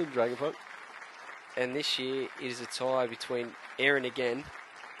and Justin Dragonpunk. And this year it is a tie between Aaron again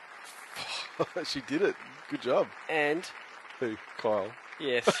She did it. Good job. and Who? Kyle.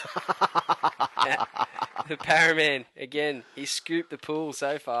 Yes. The Paraman, again, he scooped the pool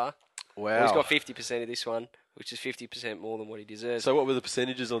so far. Wow. Well, he's got 50% of this one, which is 50% more than what he deserves. So what were the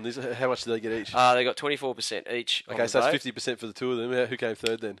percentages on this? How much did they get each? They got 24% each. Okay, so that's 50% for the two of them. Who came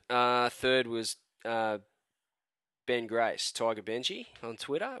third then? Third was Ben Grace, Tiger Benji, on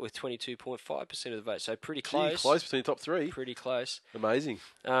Twitter with 22.5% of the vote. So pretty close. Gee, close between the top three. Pretty close. Amazing.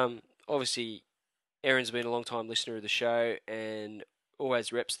 Obviously, Aaron's been a long-time listener of the show and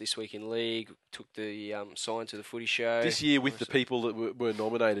always reps This Week in League. Took the sign to the footy show. This year with the people that were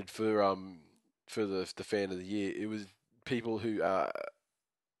nominated for the fan of the year, it was people who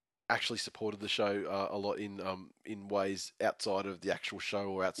actually supported the show a lot in ways outside of the actual show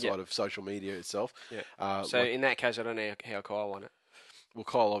or outside of social media itself. Yeah. So in that case, I don't know how Kyle won it. Well,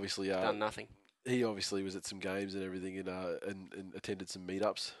 Kyle obviously Done nothing. He obviously was at some games and everything, and attended some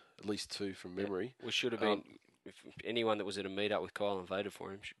meetups, at least 2 from memory. We should have been. If anyone that was at a meetup with Kyle and voted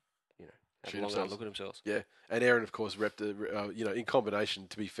for him, should, have a long hard look at themselves. Yeah, and Aaron, of course, repped, in combination.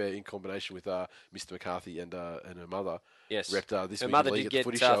 To be fair, in combination with Mr. McCarthy and her mother. Yes, repped this. Her Week mother in League did at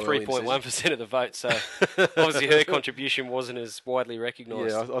the get footy show 3.1% of the vote, so obviously her contribution wasn't as widely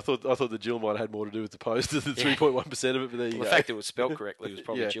recognised. Yeah, I thought the Jill might have had more to do with the post than the 3.1% of it. But there you go. The fact it was spelled correctly was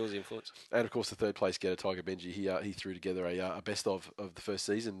probably Jill's influence. And of course, the third place getter, Tiger Benji, he threw together a best of the first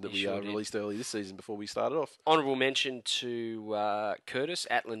season that we released early this season before we started off. Honourable mention to Curtis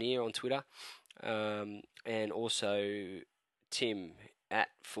at Lanier on Twitter, and also Tim at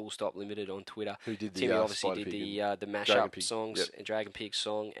Full Stop Limited on Twitter. Who did the Timmy obviously did the mashup songs and Dragon Pig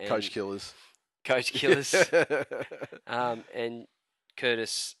song and Coach Killers. And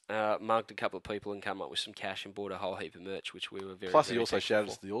Curtis mugged a couple of people and come up with some cash and bought a whole heap of merch, which we were very. Plus, very he also thankful shouted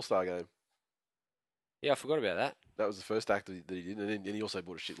for. us to the All-Star game. Yeah, I forgot about that. That was the first act that he did, and he also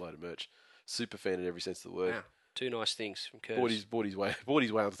bought a shitload of merch. Super fan in every sense of the word. Wow. 2 nice things from Curtis. Bought his way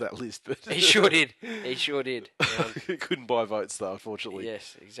onto that list, but He sure did. He sure did. Couldn't buy votes though, unfortunately.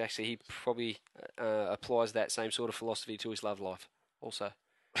 Yes, exactly. He probably applies that same sort of philosophy to his love life. Also,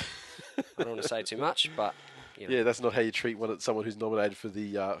 I don't want to say too much, but Yeah, that's not how you treat someone who's nominated for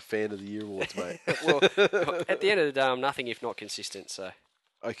the Fan of the Year awards, mate. Well, at the end of the day, I'm nothing if not consistent. So,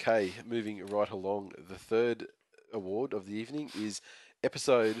 okay, moving right along, the third award of the evening is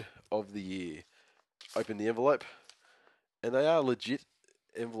Episode of the Year. Open the envelope, and they are legit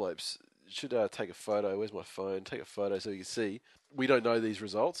envelopes. Should take a photo. Where's my phone? Take a photo so you can see. We don't know these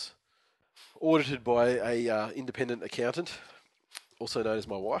results. Audited by a independent accountant, also known as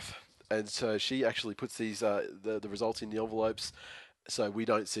my wife, and so she actually puts these the results in the envelopes, so we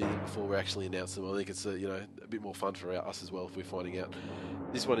don't see them before we actually announce them. I think it's a bit more fun for us as well if we're finding out.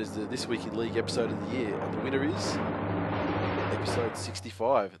 This one is the This Week in League episode of the year, and the winner is episode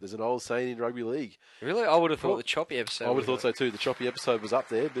 65. There's an old saying in rugby league. really, I would have thought the choppy episode. I would have thought so too. The choppy episode was up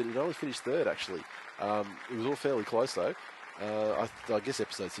there, but it only finished third actually. It was all fairly close though. I guess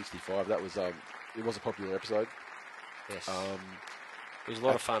episode 65. That was it was a popular episode. Yes. It was a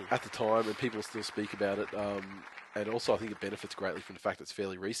lot of fun at the time, and people still speak about it. And also, I think it benefits greatly from the fact that it's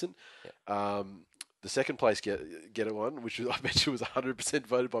fairly recent. Yeah. The second place getter one, which I bet you was 100%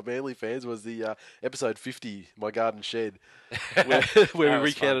 voted by Manly fans, was the episode 50, My Garden Shed, where we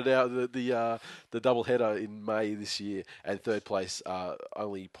recounted out the double header in May this year. And third place,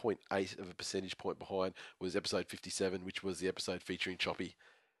 only 0.8 of a percentage point behind, was episode 57, which was the episode featuring Choppy.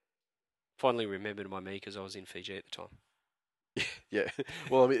 Finally remembered by me because I was in Fiji at the time. Yeah,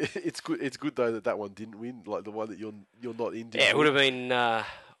 well, I mean, it's good. It's good though that one didn't win, like the one that you're not in. Yeah, it would have been.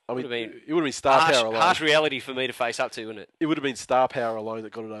 I mean, it would have been star harsh, power alone. Harsh reality for me to face up to, wouldn't it? It would have been star power alone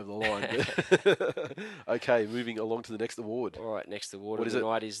that got it over the line. Okay, moving along to the next award. All right, next award What of is the it?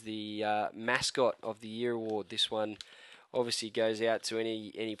 night is the Mascot of the Year award. This one obviously goes out to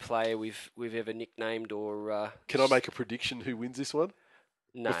any player we've ever nicknamed or. Can I make a prediction who wins this one?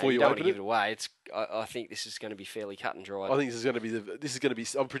 No, before you you don't want to open give it away. I think this is going to be fairly cut and dry. I think this is going to be.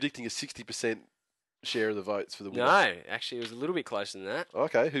 I'm predicting a 60% share of the votes for the winner. No, actually, it was a little bit closer than that.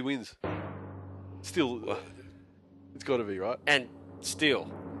 Okay, who wins? Still, it's got to be right. And still,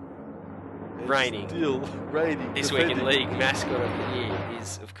 And reigning. Still reigning. This week in defending. league mascot of the year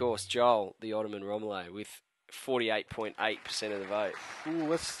is, of course, Joel, the Ottoman Romelu, with 48.8% of the vote.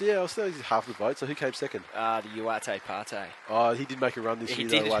 Ooh, I'll say he's half the vote. So who came second? The Uate Partey. Oh, he did make a run this He year,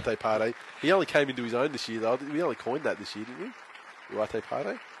 did. though, Uate Partey. He only came into his own this year, though. We only coined that this year, didn't we? Uate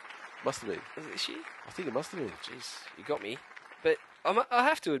Partey? Must have been. Was it this year? I think it must have been. Jeez, you got me. But I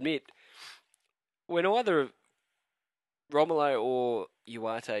have to admit, when either Romelu or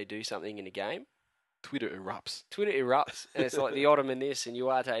Uate do something in a game, Twitter erupts. Twitter erupts, and it's like the Ottoman this and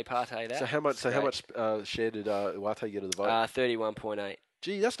Uate Partey that. So how much? It's great. Share did Uate get of the vote? 31.8.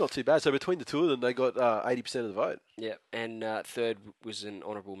 Gee, that's not too bad. So between the two of them, they got 80% of the vote. Yeah, and third was an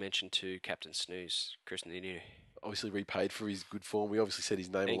honourable mention to Captain Snooze, Chris Ninu. Obviously repaid for his good form. We obviously said his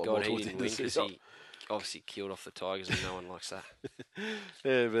name a Thank lot God more he towards the didn't end of win the because season. he obviously killed off the Tigers and no one likes that.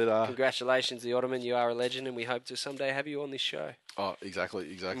 Yeah, but Congratulations, the Ottoman. You are a legend, and we hope to someday have you on this show. oh,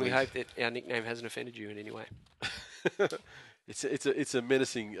 exactly. And we hope that our nickname hasn't offended you in any way. It's a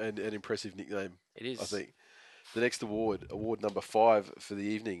menacing and impressive nickname. It is. I think. The next award number 5 for the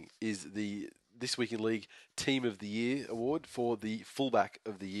evening, is the This Week in League Team of the Year award for the fullback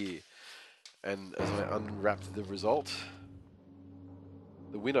of the year. And as I unwrapped the result,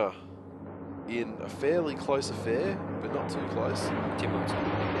 the winner in a fairly close affair, but not too close. Tim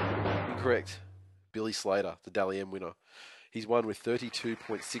Moulton. Incorrect. Billy Slater, the Dally M winner. He's won with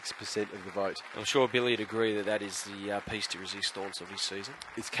 32.6% of the vote. I'm sure Billy would agree that is the piece de resistance of his season.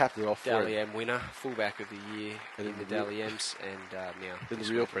 It's capped it off for Dally him. M winner, fullback of the year And in the the real- Dally M's, and now In this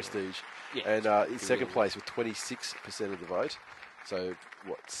the real week in prestige. Yeah, And in the second real- place with 26% of the vote. So,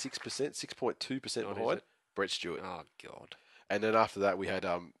 what, 6%? 6.2% What is behind? it? Brett Stewart. Oh God. And then after that, we had,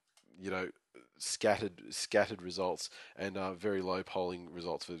 scattered results and very low polling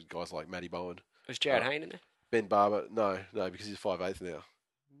results for guys like Matty Bowen. Was Jared Hayne in there? Ben Barber, no, because he's 5'8" now.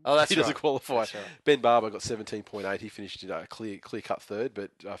 Oh, that's He doesn't right. qualify. That's right. Ben Barber got 17.8. He finished a clear cut third,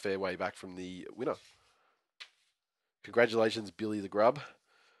 but a fair way back from the winner. Congratulations, Billy the Grub.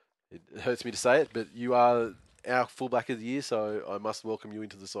 It hurts me to say it, but you are our fullback of the year, so I must welcome you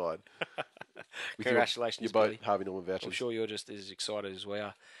into the side. With Congratulations, your boat, Billy. Harvey Norman vouchers. I'm sure you're just as excited as we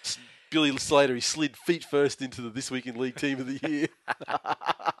are. Billy Slater, he slid feet first into the This Week in League Team of the Year.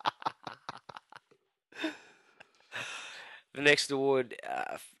 The next award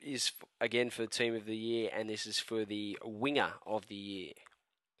is again for Team of the Year, and this is for the Winger of the Year.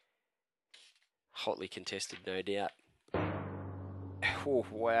 Hotly contested, no doubt. Oh,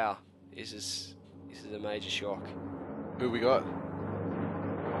 wow, this is a major shock. Who we got?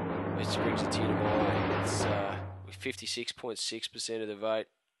 Which brings a tear to my eye. It's with 56.6% of the vote.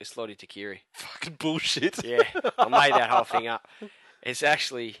 It's Lottie Takiri. Fucking bullshit. Yeah, I made that whole thing up. It's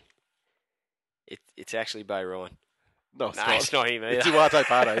actually, it's actually Bay Ryan. No, it's No, not. it's not him either. It's Uarte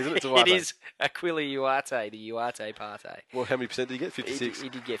Pate, isn't it? It is Aquila Uarte, the Uarte Parte. Well, how many percent did he get? He 56.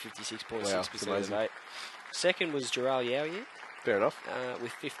 did get 56.6% Wow, of it's the amazing. vote. Second was Gerald Yowie Fair enough.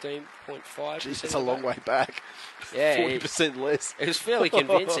 with 15.5%. Jeez, it's a long way back. Yeah, 40% less. It was fairly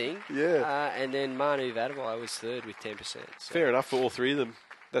convincing. Yeah. And then Manu Vadavai was third with 10%. So. Fair enough for all three of them.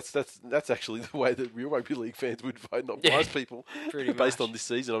 That's actually the way that real rugby league fans would vote, not Yeah, most people, pretty based much. on this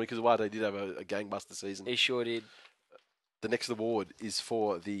season. I mean, because Uarte did have a gangbuster season. He sure did. The next award is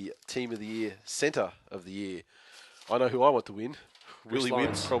for the Team of the Year, Centre of the Year. I know who I want to win. Chris Willie Lawrence,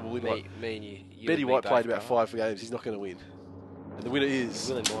 wins, probably not. Me and you. Betty and me White both, played about brother. 5 games. He's not going to win. And the winner is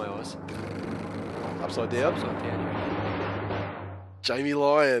Will in my eyes. upside down. Upside down here. Jamie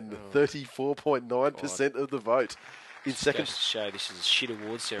Lyon, Oh. 34.9% of the vote. In second, Goes to show this is a shit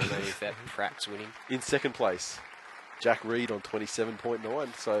award ceremony if that Pratt's winning. in second place, Jack Reed on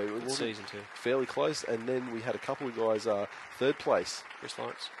 27.9. So it Good was season too. fairly close. And then we had a couple of guys third place. Chris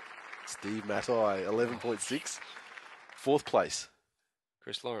Lawrence. Steve Matai, 11.6. Fourth place,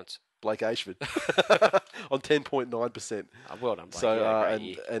 Chris Lawrence. Blake Ashford on 10.9%. Well done, Blake. So yeah, great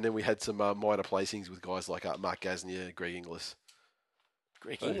year. and then we had some minor placings with guys like Mark Gasnier, Greg Inglis.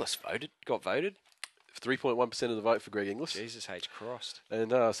 Greg Inglis got voted. 3.1% of the vote for Greg Inglis. Jesus H. Crossed.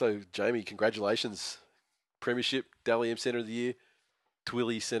 And so, Jamie, congratulations. Premiership, Dally M Centre of the Year,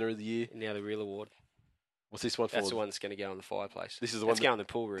 Twilly Centre of the Year. And now the real award. What's this one for? That's the one that's going to go in the fireplace. This is the That's one going in the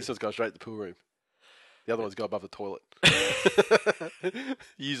pool room. This one's going straight to the pool room. The other one's go above the toilet.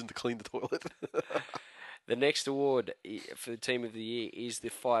 Using to clean the toilet. The next award for the Team of the Year is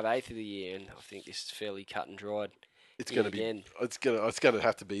the 5/8 of the year, and I think this is fairly cut and dried. It's going to be. Again. It's going to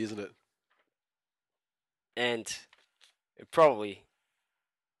have to be, isn't it? And probably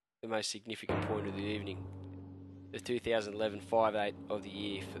the most significant point of the evening, the 2011 5/8 of the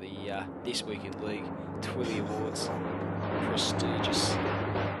year for the This Week in League Twilly Awards. Prestigious.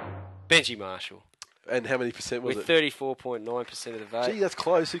 Benji Marshall And how many percent was with it? 34.9% of the vote. Gee, that's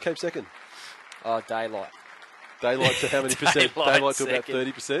close. Who came second? Oh, Daylight. Daylight to how many percent? Daylight Daylight to about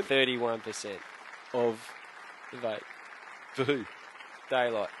second. 30% 31% of the vote. for who?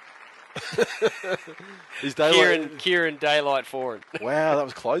 Daylight. Is Daylight? Kieran Daylight Foran. Wow, that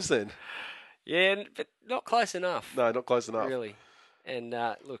was close then. Yeah, but not close enough. No, not close enough. Really. And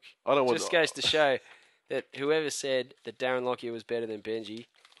look, I don't want just to- goes to show that whoever said that Darren Lockyer was better than Benji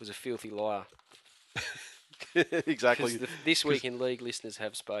was a filthy liar. Exactly. Because this week in league listeners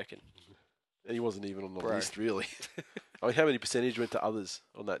have spoken. And he wasn't even on the Bro. list, really. I mean, how many percentage went to others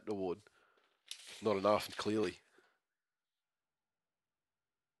on that award? Not enough, clearly.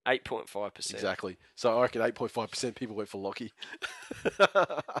 8.5%. Exactly. So I reckon 8.5% people went for Lockie.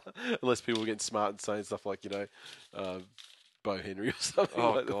 Unless people were getting smart and saying stuff like, Bo Henry or something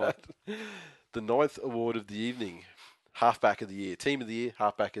like God. that. The 9th award of the evening. Halfback of the year. Team of the year,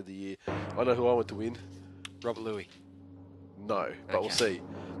 halfback of the year. I know who I want to win. Robert Louis. No, but we'll Okay. see.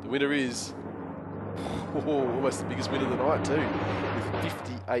 The winner is almost the biggest winner of the night too,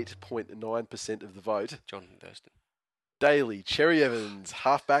 with 58.9% of the vote. Jonathan Thurston. Daly Cherry Evans,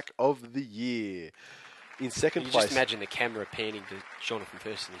 halfback of the year. In second You place, just imagine the camera panning to Jonathan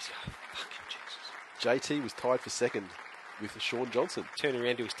Thurston. He's going, fucking Jesus. JT was tied for second with Sean Johnson. Turning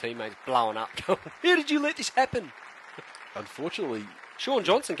around to his teammates, blowing up, going, how did you let this happen? Unfortunately, Sean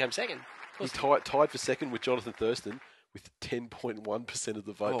Johnson came second. he tied for second with Jonathan Thurston with 10.1% of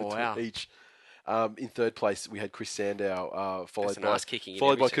the vote Oh, between wow. each. In third place, we had Chris Sandow, That's an ass kicking in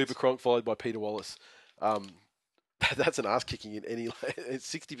followed every by sense. Cooper Cronk, followed by Peter Wallace. That's an ass kicking in any.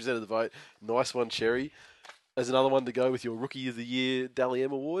 It's 60% of the vote. Nice one, Cherry. There's another one to go with your Rookie of the Year Dally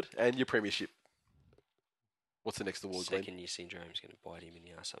M award and your Premiership. What's the next award, Glenn? Second year syndrome's going to bite him in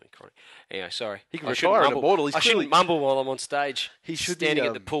the ass, something chronic. Anyway, sorry. He can I shouldn't retire an mumble. immortal. He's I clearly- shouldn't mumble while I'm on stage. He should be, standing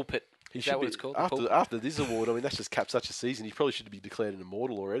at the pulpit. He Is should that what be, it's called? The pulpit? after this award, I mean, that's just capped such a season. He probably should be declared an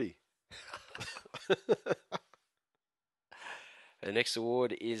immortal already. The next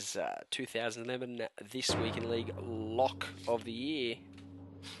award is 2011 This Week in League Lock of the Year.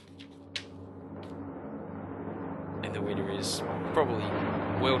 And the winner is probably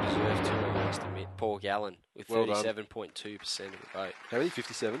well-deserved too, I must admit, Paul Gallen with Well done. 37.2% of the vote. How many?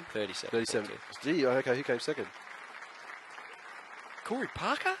 57? 37. 37. Gee, okay, who came second? Corey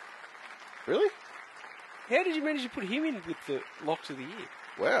Parker? Really? How did you manage to put him in with the Locks of the Year?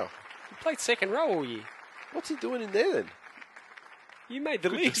 Wow. He played second row all year. What's he doing in there then? You made the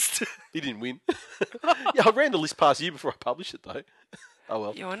list. He didn't win. Yeah, I ran the list past you before I published it, though. Oh,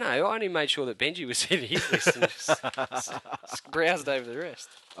 well. Yeah, I know. I only made sure that Benji was in his list and just browsed over the rest.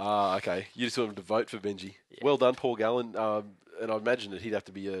 Ah, okay. You just want him to vote for Benji. Yeah. Well done, Paul Gallen. And I imagine that he'd have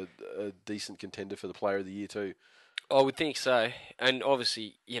to be a decent contender for the Player of the Year too. I would think so. And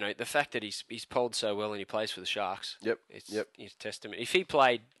obviously, the fact that he's polled so well and he plays for the Sharks. Yep, It's yep. a testament. If he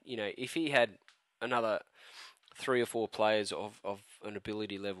played, if he had another 3 or 4 players of an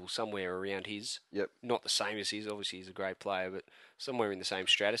ability level somewhere around his, Yep, not the same as his, obviously he's a great player, but somewhere in the same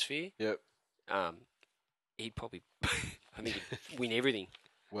stratosphere, yep. he'd probably, I think he'd win everything.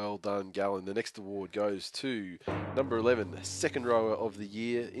 Well done, Gallen. The next award goes to number 11, second rower of the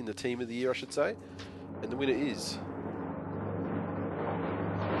year in the Team of the Year, I should say. And the winner is...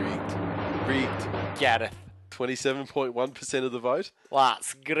 Rigged. Gareth. 27.1% of the vote.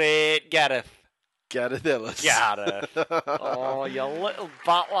 That's great, Gareth. Gareth Ellis. Gareth. Oh, you little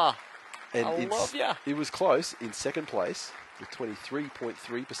butler. And I love ya. It was close in second place with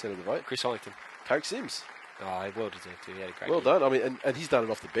 23.3% of the vote. Chris Hollington. Coke Sims. Oh, well deserved to. He had a great Well year. done. I mean, and he's done it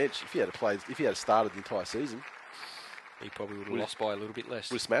off the bench. If he had started the entire season, He probably would have lost by a little bit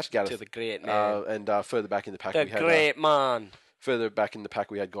less. would have smashed Gareth. To the great man. And further back in the pack, The we had great man. further back in the pack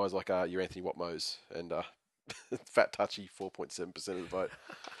we had guys like your Anthony Watmos and Fat Touchy, 4.7% of the vote.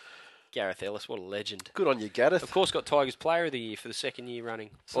 Gareth Ellis, what a legend. Good on you, Gareth. Of course, got Tigers Player of the Year for the second year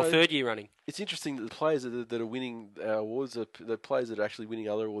running, or So- third year running. It's interesting that the players that are winning our awards are the players that are actually winning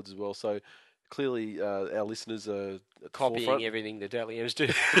other awards as well. So clearly, our listeners are at the Copying forefront. everything the Dally M's do.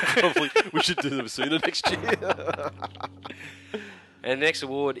 Probably we should do them sooner next year. And the next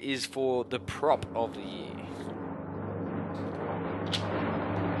award is for the Prop of the Year.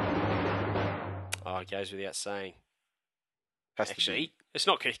 Oh, it goes without saying. Has to be. Actually, it's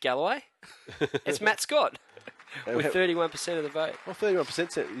not Keith Galloway. It's Matt Scott with 31% of the vote. Well,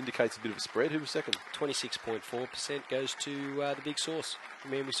 31% indicates a bit of a spread. Who was second? 26.4% goes to the big source. The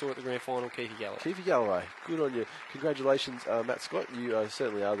man we saw at the grand final, Keith Galloway. Keithy Galloway. Good on you. Congratulations, Matt Scott. You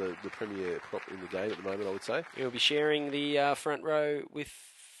certainly are the premier prop in the game at the moment, I would say. He'll be sharing the front row with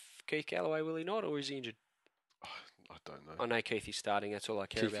Keith Galloway, will he not, or is he injured? I don't know. I know Keith is starting, that's all I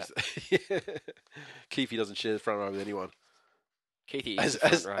care about. Keithy doesn't share the front row with anyone. Keithy is the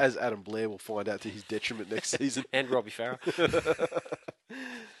front row. As Adam Blair will find out to his detriment next season. And Robbie Farah.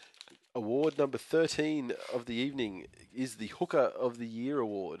 Award number 13 of the evening is the Hooker of the Year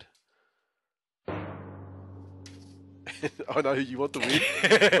award. I know who you want to win.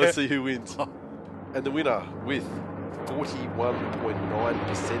 Let's see who wins. And the winner with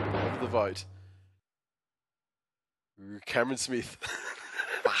 41.9% of the vote, Cameron Smith.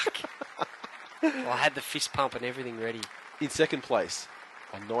 Fuck. I had the fist pump and everything ready. In second place,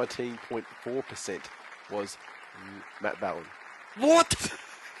 on 19.4%, was Matt Ballin. What?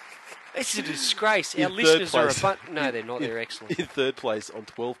 It's a disgrace. Our In listeners third are a place. bunch. No, they're not. They're excellent. In third place on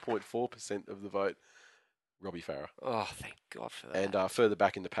 12.4% of the vote, Robbie Farah. Oh, thank God for that. And further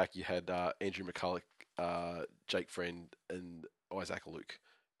back in the pack, you had Andrew McCulloch, Jake Friend, and Isaac Luke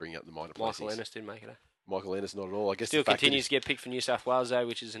bringing up the minor places. Michael Ennis didn't make it. Michael Ennis, not at all. I guess Still the fact continues to get picked for New South Wales, though,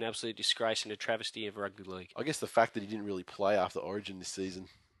 which is an absolute disgrace and a travesty of rugby league. I guess the fact that he didn't really play after Origin this season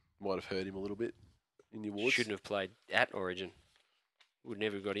might have hurt him a little bit in the awards. Shouldn't have played at Origin. Would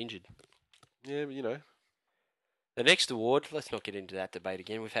never have got injured. Yeah, but you know. The next award, let's not get into that debate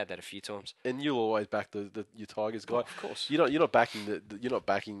again. We've had that a few times. And you'll always back your Tigers guy. Oh, of course. You're not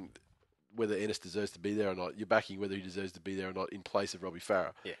backing whether Ennis deserves to be there or not. You're backing whether he deserves to be there or not in place of Robbie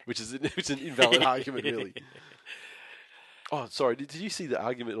Farah. Yeah. Which is an invalid argument, really. Oh, sorry. Did you see the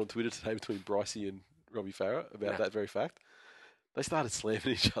argument on Twitter today between Brycey and Robbie Farah about that very fact? They started slamming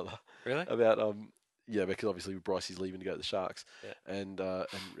each other. Really? About because obviously Brycey's leaving to go to the Sharks, Yeah. and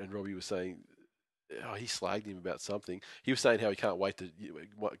Robbie was saying, he slagged him about something. He was saying how he can't wait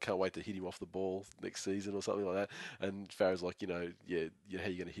to hit him off the ball next season or something like that. And Farah's like, how are you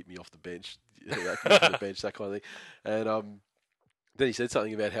going to hit me off the bench? Off the bench, that kind of thing. And then he said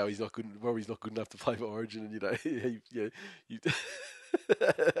something about how Robbie's not good enough to play for Origin, and and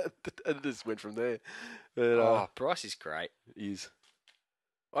it just went from there. But, Bryce is great. he is.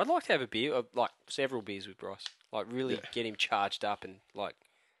 I'd like to have a beer, like several beers with Bryce. Like really get him charged up and like.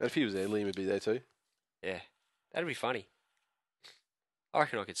 And if he was there, Liam would be there too. Yeah, that'd be funny. I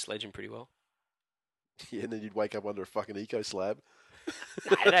reckon I could sledge him pretty well. Yeah, and then you'd wake up under a fucking eco slab.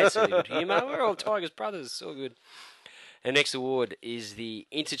 No, that's really good humour. We're all Tigers brothers. It's all good. Our next award is the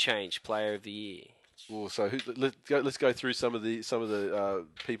Interchange Player of the Year. Well, so let's go through some of the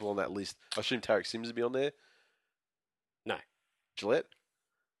people on that list. I assume Tarek Sims would be on there. No, Gillette,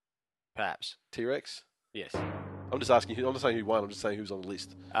 perhaps. T-Rex. Yes. I'm just asking. I'm not saying who won. I'm just saying who's on the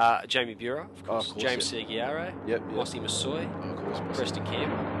list. Jamie Bureau, of course. of course, James Seguiaro. Yep. Mossy Massoy. Oh, of course. Preston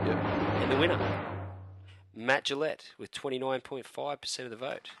Campbell. Yep. And the winner, Matt Gillette, with 29.5% of the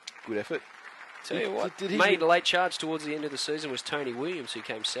vote. Good effort. Tell you what, Did he made a late charge towards the end of the season was Tony Williams, who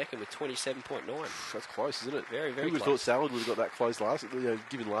came second with 27.9. That's close, isn't it? Very, very Who would have close. thought Salad would have got that close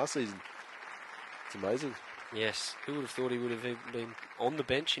given last season? It's amazing. Yes, who would have thought he would have been on the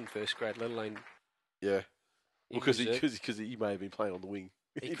bench in first grade, let alone Yeah. in Because reserve? he may have been playing on the wing.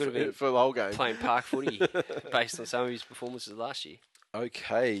 He could have been for the whole game. playing park footy based on some of his performances last year.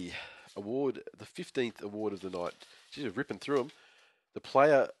 Okay, the 15th award of the night. She's ripping through them. The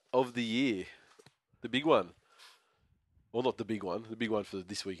Player of the Year, the big one. Well, not the big one. The big one for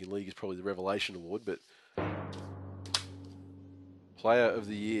this week in league is probably the Revelation Award, but Player of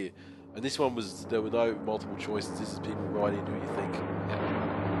the Year. And this one there were no multiple choices. This is people writing in who you think.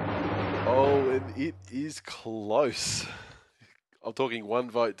 Yeah. Oh, and it is close. I'm talking one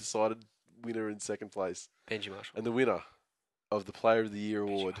vote decided winner in second place. Benji Marshall. And the winner of the Player of the Year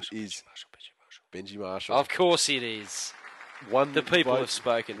award is Benji Marshall. Of course it is. The people have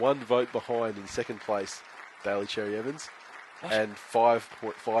spoken. One vote behind in second place, Daly Cherry Evans. And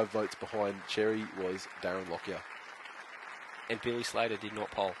 5.5 votes behind Cherry was Darren Lockyer. And Billy Slater did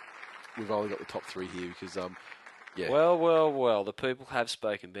not poll. We've only got the top three here because, yeah. Well, the people have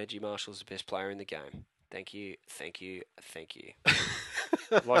spoken. Benji Marshall's the best player in the game. Thank you.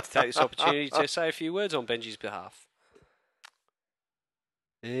 I'd like to take this opportunity to say a few words on Benji's behalf.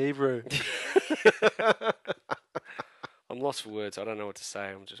 Hey, bro. I'm lost for words. I don't know what to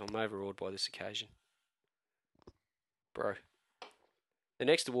say. I'm overawed by this occasion. Bro. The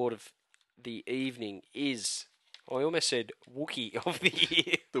next award of the evening is, I almost said Wookiee of the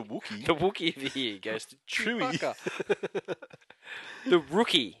Year. The Wookiee? The Wookiee of the Year goes to Chewie. Chewbacca. The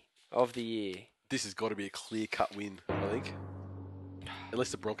Rookie of the Year. This has got to be a clear-cut win, I think.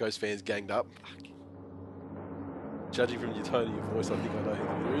 Unless the Broncos fans ganged up. Judging from your tone of your voice, I think I know who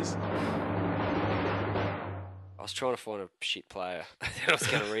the winner is. I was trying to find a shit player that I was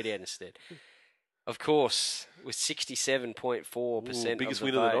going to read out instead. Of course, with 67.4% biggest of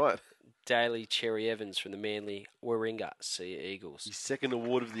win the of the vote, night. Daly Cherry Evans from the Manly Warringah Sea Eagles. His second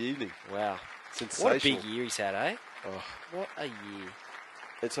award of the evening. Wow. Sensational. What a big year he's had, eh? Oh. What a year.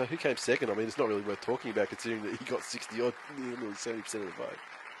 And so who came second? I mean, it's not really worth talking about considering that he got 60-odd, nearly 70% of the vote.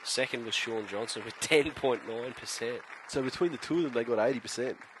 Second was Sean Johnson with 10.9%. So between the two of them, they got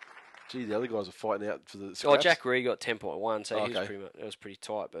 80%. Gee, the other guys were fighting out for the scraps. Oh, Jack Ree got 10.1, so he was okay. it was pretty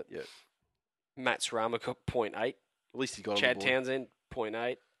tight. But Yeah. Matt Sarama got 0.8. At least he got Chad on the board. Townsend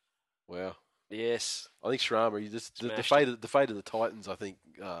 0.8. Wow. Yes. I think Sharma, the Smashed fate of the Titans, I think,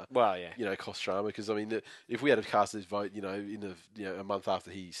 Well, yeah. cost Sharma because I mean, if we had cast his vote, in a month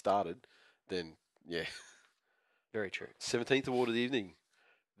after he started, then yeah, Very true. 17th award of the evening.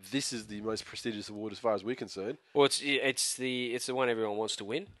 This is the most prestigious award as far as we're concerned. Well, it's the one everyone wants to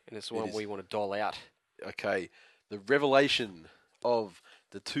win, and it's the one we want to dole out. Okay, the revelation of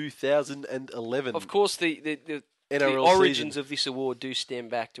the 2011. Of course, the NRL origins season. of this award do stem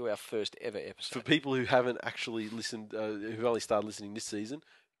back to our first ever episode. For people who haven't actually listened, who've only started listening this season,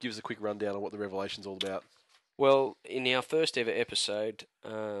 give us a quick rundown on what the revelation's all about. Well, in our first ever episode,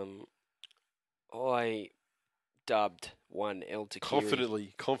 I dubbed one El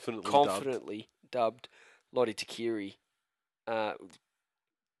Takiri. Confidently dubbed Lottie Takiri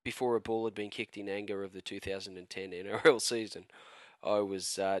before a ball had been kicked in anger of the 2010 NRL season. I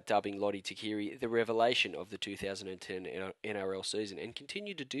was dubbing Lottie Takiri the revelation of the 2010 NRL season, and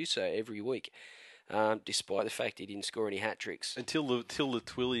continued to do so every week, despite the fact he didn't score any hat tricks. Until the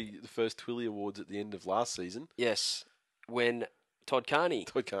first Twilly Awards at the end of last season. Yes, when Todd Carney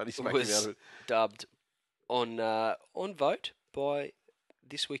smacked him out was of it. dubbed on vote by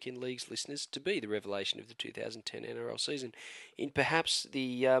This Week in League's listeners to be the revelation of the 2010 NRL season, in perhaps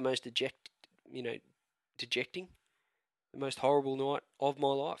the most dejecting, the most horrible night of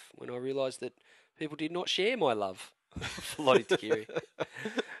my life, when I realised that people did not share my love for Lottie Takiri.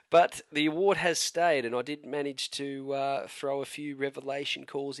 But the award has stayed, and I did manage to throw a few revelation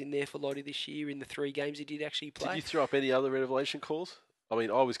calls in there for Lottie this year in the 3 games he did actually play. Did you throw up any other revelation calls? I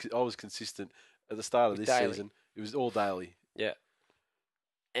mean, I was consistent at the start of this Daily. season. It was all daily. Yeah.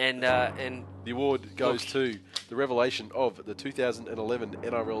 And The award goes to the revelation of the 2011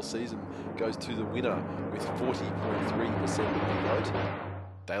 NRL season, goes to the winner with 40.3% of the vote,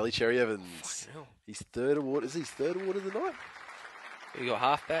 Daly Cherry Evans. Fucking hell. His third award. Is his third award of the night? You got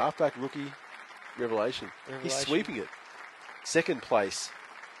halfback. Halfback rookie revelation. He's sweeping it. Second place,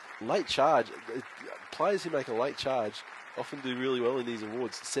 late charge. Players who make a late charge often do really well in these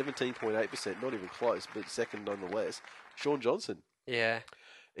awards. 17.8%, not even close, but second nonetheless. Sean Johnson. Yeah.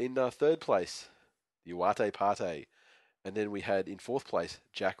 In third place, the Uate Pate. And then we had in fourth place,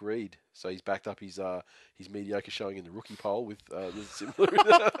 Jack Reed. So he's backed up his mediocre showing in the rookie poll with the similar.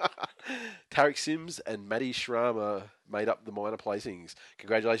 Tarek Sims and Matty Shrama made up the minor placings.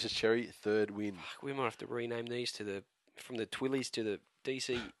 Congratulations, Cherry. Third win. We might have to rename these from the Twillies to the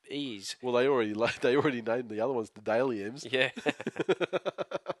DCEs. Well, they already named the other ones the Daily M's. Yeah.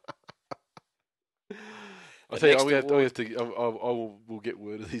 I tell you, we'll get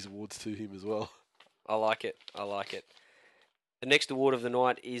word of these awards to him as well. I like it. The next award of the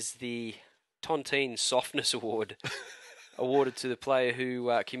night is the Tontine Softness Award, awarded to the player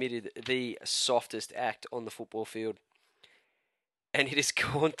who committed the softest act on the football field. And it has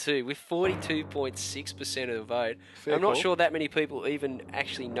gone to, with 42.6% of the vote. Fair I'm not call. sure that many people even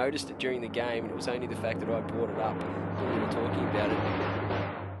actually noticed it during the game, and it was only the fact that I brought it up when we were talking about it.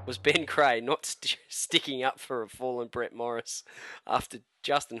 Was Ben Cray not sticking up for a fallen Brett Morris after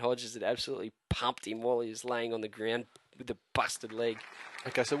Justin Hodges had absolutely pumped him while he was laying on the ground with a busted leg.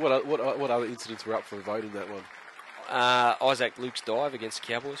 Okay, so what other incidents were up for a vote in that one? Isaac Luke's dive against the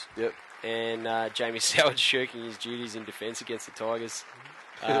Cowboys. Yep. And Jamie Soward shirking his duties in defence against the Tigers.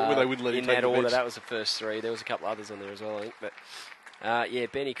 When they wouldn't let him in take that the order, bench. that was the first 3. There was a couple others on there as well, I think. But yeah,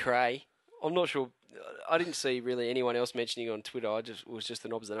 Benny Cray. I'm not sure. I didn't see really anyone else mentioning it on Twitter. It was just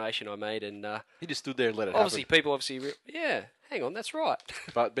an observation I made, and He just stood there and let it obviously happen. people yeah. Hang on, that's right.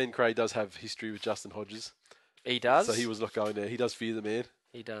 But Ben Cray does have history with Justin Hodges, He does. so he was not going there. He does fear the man.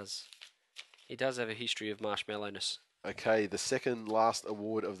 He does. He does have a history of marshmallowness. Okay, the second last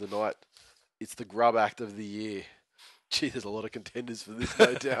award of the night. It's the Grub Act of the Year. Gee, there's a lot of contenders for this,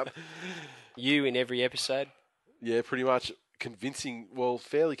 no doubt. You in every episode. Yeah, pretty much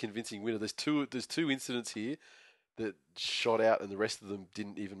fairly convincing winner. There's two incidents here that shot out, and the rest of them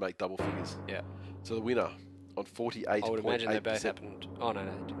didn't even make double figures. Yeah. So the winner on 48.8%. I would imagine they both happened. Oh, no,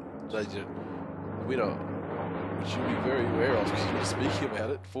 they didn't. They did. The winner, which you'll be very aware of because you were speaking about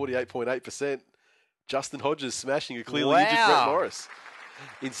it, 48.8%. Justin Hodges smashing a clearly injured Brett Morris.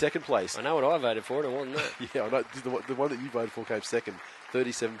 In second place. I know what I voted for, and it wasn't that. Yeah, I know. The one that you voted for came second.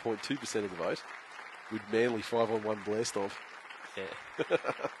 37.2% of the vote. With Manly 5-on-1 blast off. Yeah.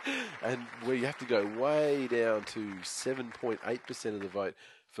 And where you have to go way down to 7.8% of the vote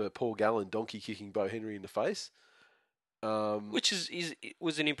for Paul Gallen donkey kicking Bo Henry in the face. Which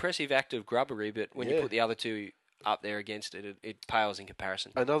was an impressive act of grubbery, but when you Yeah. put the other two up there against it, it pales in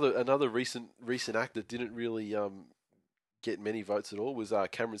comparison. Another recent act that didn't really get many votes at all was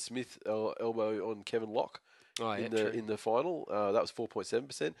Cameron Smith elbow on Kevin Locke in the final. That was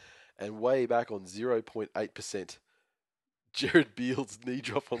 4.7%, and way back on 0.8%. Jared Beale's knee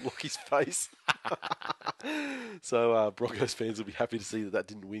drop on Lockie's face. So Broncos fans will be happy to see that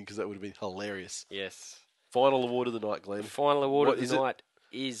didn't win because that would have been hilarious. Yes. Final award of the night, Glenn. The final award What of is the it? night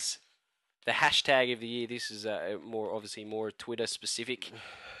is the hashtag of the year. This is more Twitter specific.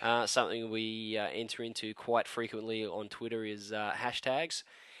 Something we enter into quite frequently on Twitter is hashtags,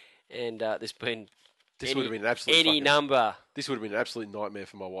 and there's been This would have been an absolute any fucking- number. This would have been an absolute nightmare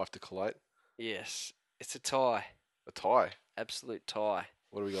for my wife to collate. Yes, it's a tie, A tie. absolute tie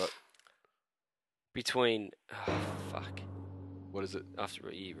What do we got? between. Oh fuck! What is it?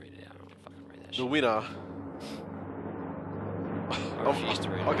 After you read it out, I don't want to fucking read that The shit. winner. I refuse to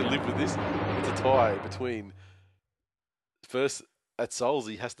read I it. can live with this. It's a tie between. First, at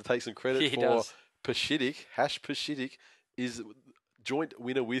Solzy has to take some credit He for does. Pashitic. Hash Pashitic is joint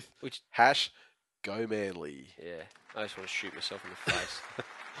winner with Which Hash Go Manly. yeah, I just want to shoot myself in the face.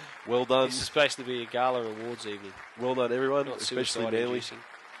 Well done. This is supposed to be a gala awards evening, Well done, everyone, not especially suicide Manly. inducing.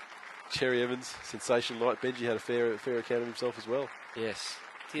 Cherry Evans, sensational night. Benji had a fair account of himself as well. Yes,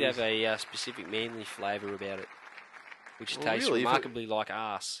 did have a specific manly flavour about it, which Well, tastes really, if it- remarkably like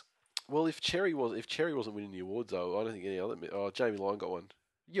arse. Well, if Cherry wasn't winning the awards though, I don't think any other. Oh, Jamie Lyon got one.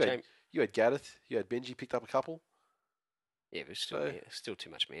 You had Gaddeth. You had Benji picked up a couple. Yeah, but still, So- still too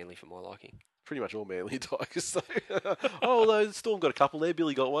much manly for my liking. Pretty much all Manly Tigers. So. Although Storm got a couple there.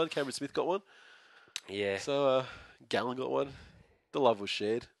 Billy got one. Cameron Smith got one. Yeah, So Gallen got one. The love was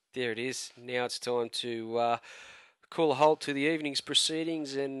shared. there it is. Now it's time to call a halt to the evening's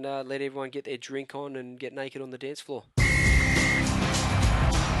proceedings and let everyone get their drink on and get naked on the dance floor.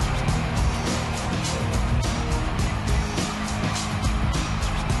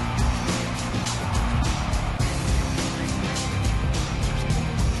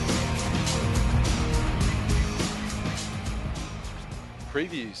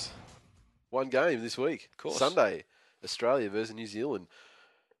 Previews. One game this week. course. Sunday. Australia versus New Zealand.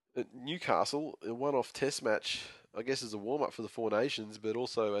 At Newcastle, a one-off test match, I guess as a warm-up for the Four Nations, but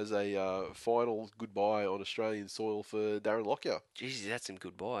also as a final goodbye on Australian soil for Darren Lockyer. Jesus, that's some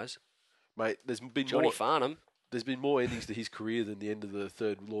good buys. Mate, there's been Johnny more, Farnham. there's been more endings to his career than the end of the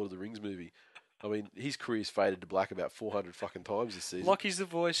third Lord of the Rings movie. I mean, his career's faded to black about 400 fucking times this season. Lockie's the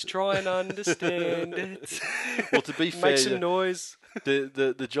voice. Try and understand it. Well, to be fair, Make some noise.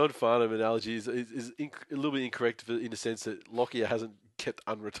 the John Farnham analogy is a little bit incorrect in the sense that Lockyer hasn't kept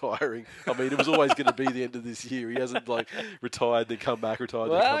unretiring. I mean, it was always going to be the end of this year. He hasn't retired then come back, retired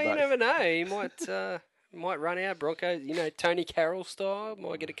then Well, come you back. never know. He might run out. Broncos, Tony Carroll style.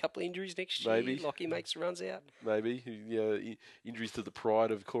 Might get a couple of injuries next year. Maybe. Lockie makes the runs out. Maybe injuries to the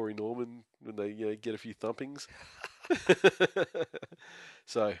pride of Corey Norman when they get a few thumpings.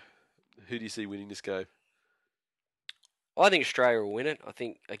 So, who do you see winning this game? I think Australia will win it. I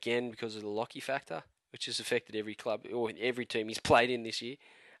think, again, because of the Lockie factor, which has affected every club or every team he's played in this year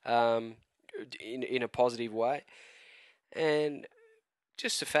in a positive way. And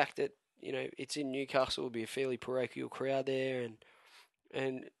just the fact that, it's in Newcastle, will be a fairly parochial crowd there.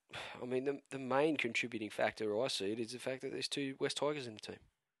 And I mean, the main contributing factor I see it is the fact that there's two West Tigers in the team.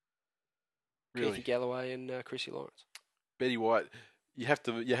 Really? Keithy Galloway and Chrissy Lawrence. Betty White. You have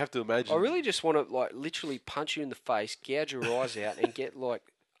to imagine. I really just want to literally punch you in the face, gouge your eyes out, and get an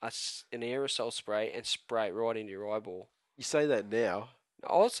aerosol spray and spray it right into your eyeball. You say that now,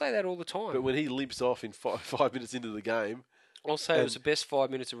 I'll say that all the time. but when he limps off in 5 minutes into the game, I'll say it was the best 5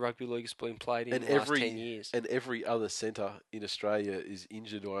 minutes of rugby league that's been played in and the last 10 years. and every other centre in Australia is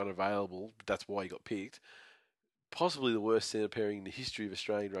injured or unavailable. That's why he got picked. Possibly the worst centre pairing in the history of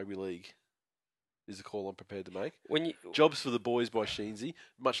Australian rugby league is the call I'm prepared to make. When you Jobs for the boys by Sheensy,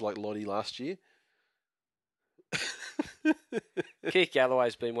 much like Lottie last year. Keith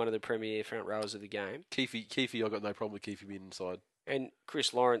Galloway's been one of the premier front rowers of the game, Keefe, I got no problem with Keefe being inside. and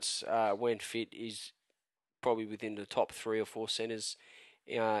Chris Lawrence, when fit, is probably within the top 3 or 4 centres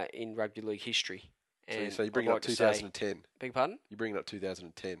in rugby league history. And So you bring I'd up like to say- 2010. Beg your pardon? You bring it up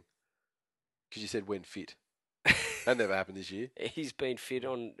 2010 because you said when fit. That never happened this year. He's been fit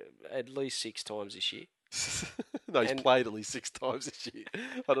on at least 6 times this year. No, he's And- played at least 6 times this year.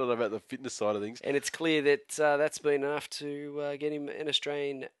 I don't know about the fitness side of things. And it's clear that that's been enough to get him an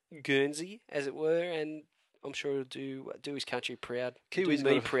Australian Guernsey, as it were, and I'm sure he'll do his country proud. Kiwi's do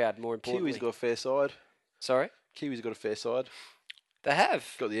me got a- proud, more importantly. Kiwi's got a fair side. Sorry? Kiwi's got a fair side. They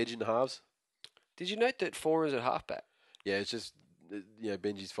have. Got the edge in the halves. Did you note that Foreign's at halfback? Yeah, it's just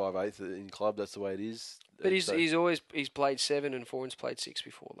Benji's 5'8" in club. That's the way it is. But And he's so- he's played 7 and Foreign's played 6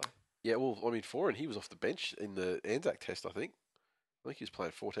 before, though. Yeah, well, I mean, Foreign, he was off the bench in the Anzac test, I think. I think he was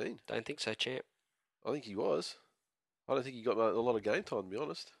playing 14. Don't think so, champ. I think he was. I don't think he got a lot of game time, to be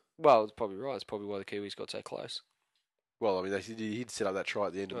honest. Well, it's probably right. It's probably why the Kiwis got so close. Well, I mean, he'd set up that try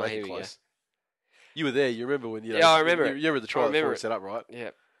at the end to Oh, make here it we go. close. You were there. You remember when Yeah, I remember You it. remember the try I before remember it set up, right? Yeah.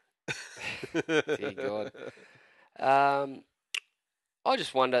 Dear God. I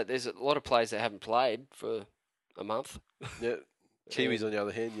just wonder, there's a lot of players that haven't played for a month. Yeah. Kiwis, on the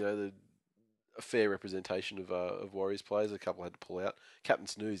other hand, a fair representation of Warriors players. A couple had to pull out. Captain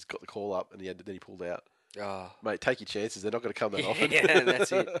Snooze got the call up, and then he pulled out. Oh. Mate, take your chances. They're not going to come that often. Yeah,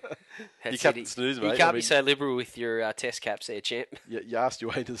 that's it. You Captain Snooze, mate. You can't be so liberal with your test caps there, champ. You asked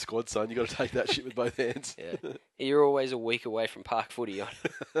your way into the squad, son. You got to take that shit with both hands. Yeah. You're always a week away from park footy on.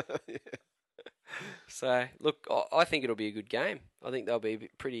 Yeah. So, look, I think it'll be a good game. I think they'll be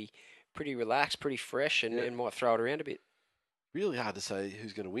pretty relaxed, pretty fresh, and might throw it around a bit. Really hard to say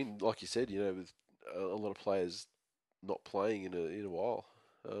who's going to win. Like you said, with a lot of players not playing in a while.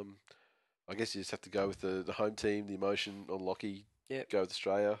 I guess you just have to go with the home team, the emotion on Lockie. Yep. Go with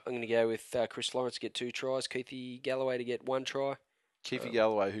Australia. I'm going to go with Chris Lawrence to get 2 tries, Keithy Galloway to get 1 try. Keithy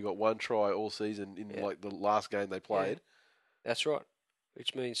Galloway, who got 1 try all season in the last game they played. Yeah. That's right.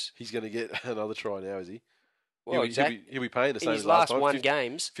 Which means he's going to get another try now, is he? Well, exactly. He'll be paying the same in his as last last time.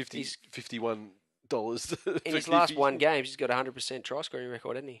 games. $51. In his last 1 games, he's got a 100% try scoring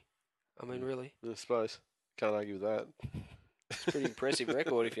record, hasn't he? I mean, really. I suppose. Can't argue with that. It's a pretty impressive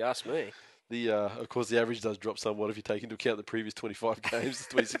record, if you ask me. Of course, the average does drop somewhat if you take into account the previous 25 games,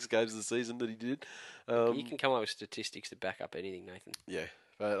 26 games of the season that he did. You can come up with statistics to back up anything, Nathan. Yeah,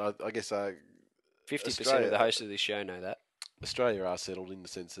 but I guess 50% of the hosts of this show know that. Australia are settled in the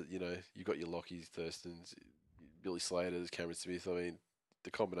sense that you've got your Lockies, Thurstons, Billy Slaters, Cameron Smith. I mean, the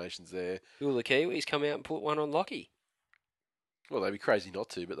combinations there. Will the Kiwis come out and put one on Lockie? Well, they'd be crazy not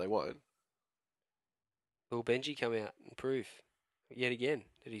to, but they won't. Will Benji come out and prove yet again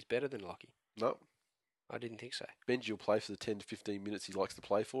that he's better than Lockie? No. I didn't think so. Benji will play for the 10 to 15 minutes he likes to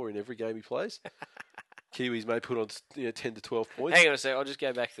play for in every game he plays. Kiwis may put on 10 to 12 points. Hang on a sec, I'll just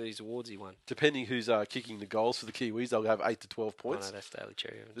go back to these awards he won. Depending who's kicking the goals for the Kiwis, they'll have 8 to 12 points. Oh, no, that's Daly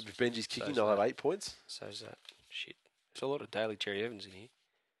Cherry Evans. If Benji's kicking, they'll have 8 points. So's that. Shit. There's a lot of Daly Cherry Evans in here.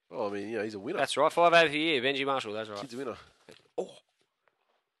 Well, I mean, he's a winner. That's right, 5 out of the year. Benji Marshall, that's right. Kid's a winner. Oh.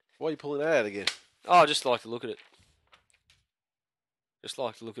 Why are you pulling that out again? Oh, I just like to look at it. Just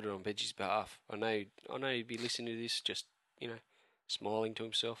like to look at it on Benji's behalf. I know he'd be listening to this, just smiling to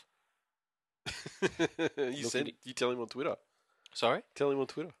himself. You tell him on Twitter. Sorry? Tell him on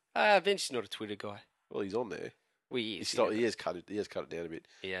Twitter. Benji's not a Twitter guy. Well, he's on there. Well, he is. He has cut it down a bit.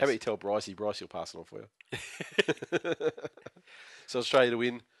 How about you tell Brycey? Brycey will pass it on for you. So Australia to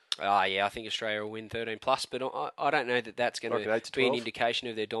win. Yeah, I think Australia will win 13 plus, but I don't know that that's going to be an indication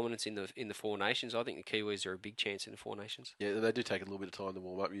of their dominance in the Four Nations. I think the Kiwis are a big chance in the Four Nations. Yeah, they do take a little bit of time to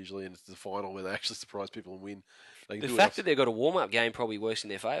warm up usually, and it's the final where they actually surprise people and win. The fact that they've got a warm-up game probably works in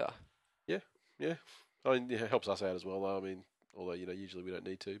their favour. Yeah. I mean, it helps us out as well. I mean, although usually we don't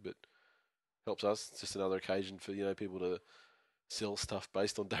need to, but helps us. It's just another occasion for people to sell stuff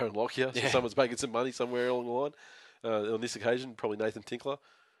based on Darren Lockyer. So someone's making some money somewhere along the line. On this occasion, probably Nathan Tinkler.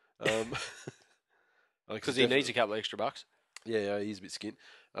 Because he needs a couple of extra bucks. Yeah, he's a bit skint.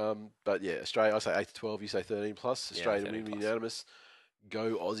 But yeah, Australia, I say 8 to 12, you say 13 plus. Australia to win unanimous.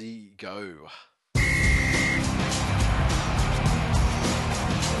 Go Aussie, go.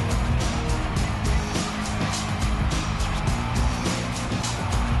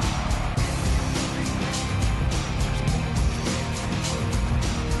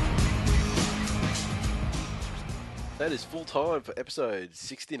 That is full time for episode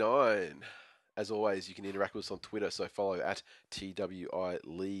 69. As always, you can interact with us on Twitter, so follow at TWI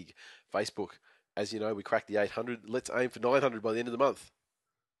League. Facebook, as you know, we cracked the 800. Let's aim for 900 by the end of the month.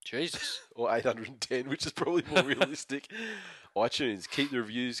 Jesus. Or 810, which is probably more realistic. iTunes, keep the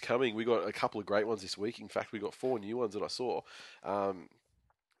reviews coming. We got a couple of great ones this week. In fact, we got 4 new ones that I saw.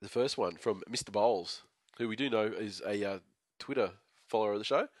 The first one from Mr. Bowles, who we do know is a Twitter follower of the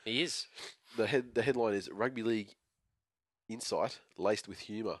show. He is. The headline is Rugby League Insight laced with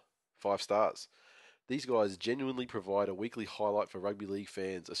humour. 5 stars. These guys genuinely provide a weekly highlight for rugby league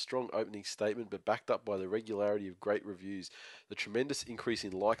fans. A strong opening statement, but backed up by the regularity of great reviews, the tremendous increase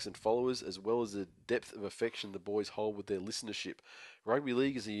in likes and followers, as well as the depth of affection the boys hold with their listenership. Rugby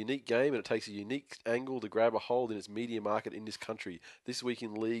league is a unique game, and it takes a unique angle to grab a hold in its media market in this country. This week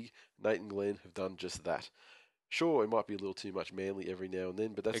in league, Nate and Glenn have done just that. Sure, it might be a little too much Manly every now and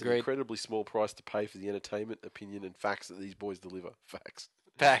then, but that's an incredibly small price to pay for the entertainment, opinion, and facts that these boys deliver. Facts.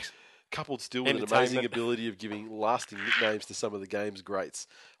 Coupled still with an amazing ability of giving lasting nicknames to some of the game's greats.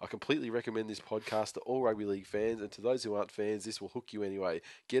 I completely recommend this podcast to all rugby league fans, and to those who aren't fans, this will hook you anyway.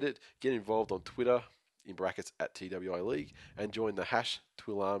 Get it? Get involved on Twitter, in brackets, at TWI League, and join the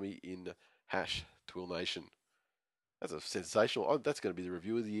 #Twill Army in #Twill Nation. That's a sensational. That's going to be the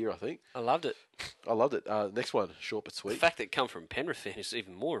review of the year, I think. I loved it. I loved it. Next one, short but sweet. The fact that it come from Penrith fan is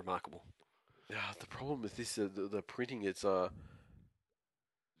even more remarkable. The problem with this, the printing, it's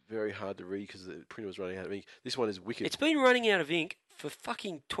very hard to read because the printer was running out of ink. This one is wicked. It's been running out of ink for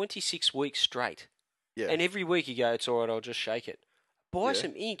fucking 26 weeks straight. Yeah. And every week you go, it's all right, I'll just shake it. Buy Yeah.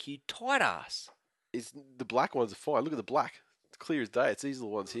 some ink, you tight ass. It's the black ones are fine. Look at the black. It's clear as day. It's these are the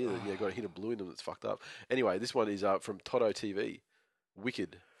ones here that got a hint of blue in them that's fucked up. Anyway, this one is from Toto TV.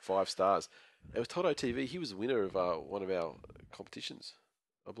 Wicked, 5 stars. It was Toto TV. He was the winner of one of our competitions.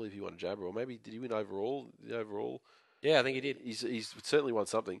 I believe he won a Jabber, or maybe did he win overall? The overall. Yeah, I think he did. He's certainly won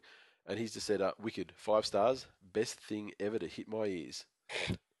something, and he's just said, "Wicked, 5 stars, best thing ever to hit my ears."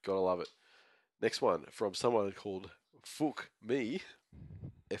 Gotta love it. Next one from someone called Fook Me,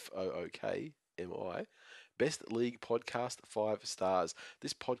 FOOKMI. Best League podcast, 5 stars.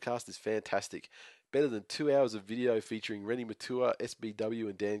 This podcast is fantastic. Better than 2 hours of video featuring Rennie Matua, SBW,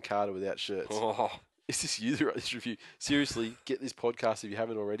 and Dan Carter without shirts. Oh, Is this you that wrote this review? Seriously, get this podcast if you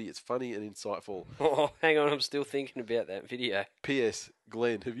haven't already. It's funny and insightful. hang on, I'm still thinking about that video. P.S.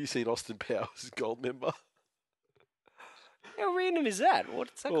 Glenn, have you seen Austin Powers' Gold member? How random is that?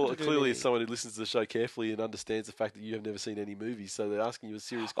 What's that? Well, got to do clearly with it's someone who listens to the show carefully and understands the fact that you have never seen any movies, so they're asking you a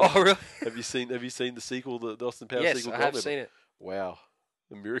serious question. Oh, really? Have you seen the sequel, the Austin Powers Yes, sequel? I Gold have member? seen it. Wow,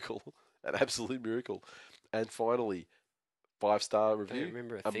 a miracle, an absolute miracle. And finally, 5-star review.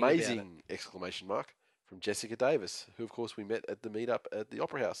 remember a thing about Amazing! Exclamation mark from Jessica Davis, who of course we met at the meetup at the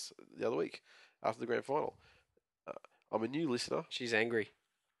Opera House the other week after the grand final. I'm a new listener She's angry.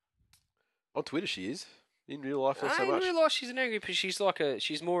 on Twitter. She is in real life not I so much. didn't realise she's an angry, but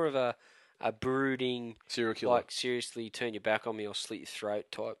she's more of a brooding, Serial killer. like seriously turn your back on me or slit your throat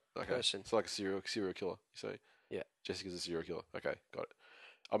type Okay. person. It's like a serial killer, you say? Yeah. Jessica's a serial killer. Okay, got it.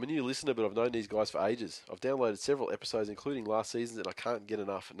 I'm a new listener, but I've known these guys for ages. I've downloaded several episodes, including last season's, and I can't get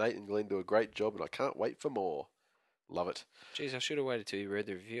enough. Nate and Glenn do a great job, and I can't wait for more. Love it. Jeez, I should have waited till you read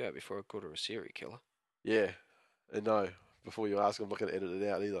the review out before I called her a serial killer. Yeah. And no, before you ask, I'm not going to edit it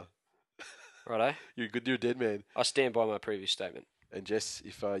out either. Righto? You're a dead man. I stand by my previous statement. And Jess,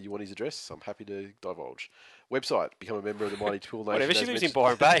 if you want his address, I'm happy to divulge. Website, become a member of the Mighty Tool Nation. Whatever, she as lives in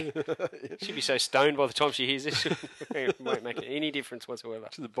mentioned. Byron Bay. She'd be so stoned by the time she hears this. It won't make any difference whatsoever.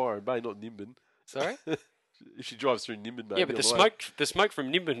 She's at Byron Bay, not Nimbin. Sorry? If she drives through Nimbin, maybe. Yeah, but on way. the smoke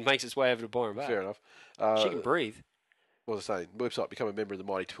from Nimbin makes its way over to Byron Bay. Fair enough. She can breathe. What was I saying? Website, become a member of the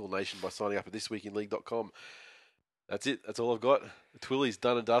Mighty Tool Nation by signing up at thisweekinleague.com. That's it. That's all I've got. The Twilly's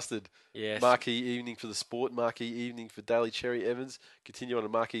done and dusted. Yes. Marquee evening for the sport. Marquee evening for Daly Cherry Evans. Continue on a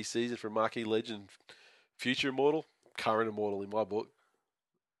marquee season for marquee legend. Future immortal. Current immortal in my book.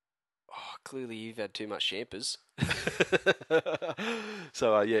 Oh, clearly you've had too much champers.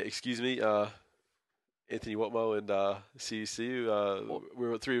 So, excuse me. Anthony Watmo and CUC.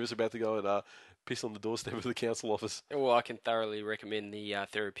 We're 3 of us about to go and piss on the doorstep of the council office. Well, I can thoroughly recommend the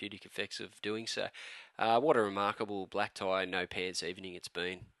therapeutic effects of doing so. What a remarkable black tie, no pants evening it's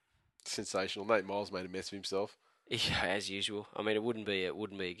been. Sensational. Nate Miles made a mess of himself. Yeah, as usual. I mean, it wouldn't be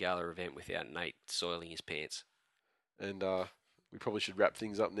a gala event without Nate soiling his pants. And we probably should wrap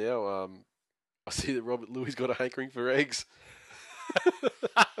things up now. I see that Robert Louis got a hankering for eggs.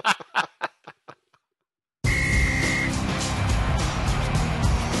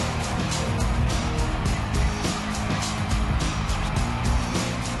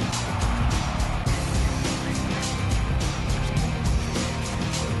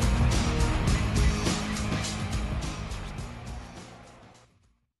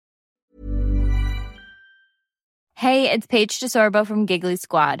 Hey, it's Paige DeSorbo from Giggly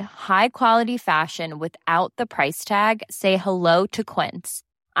Squad. High quality fashion without the price tag. Say hello to Quince.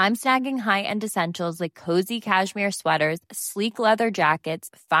 I'm snagging high-end essentials like cozy cashmere sweaters, sleek leather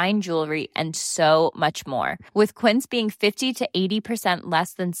jackets, fine jewelry, and so much more. With Quince being 50 to 80%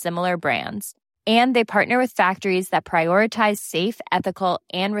 less than similar brands. And they partner with factories that prioritize safe, ethical,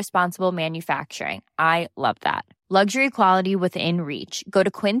 and responsible manufacturing. I love that. Luxury quality within reach. Go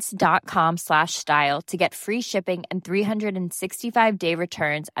to quince.com/style to get free shipping and 365-day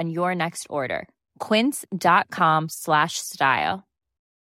returns on your next order. Quince.com/style.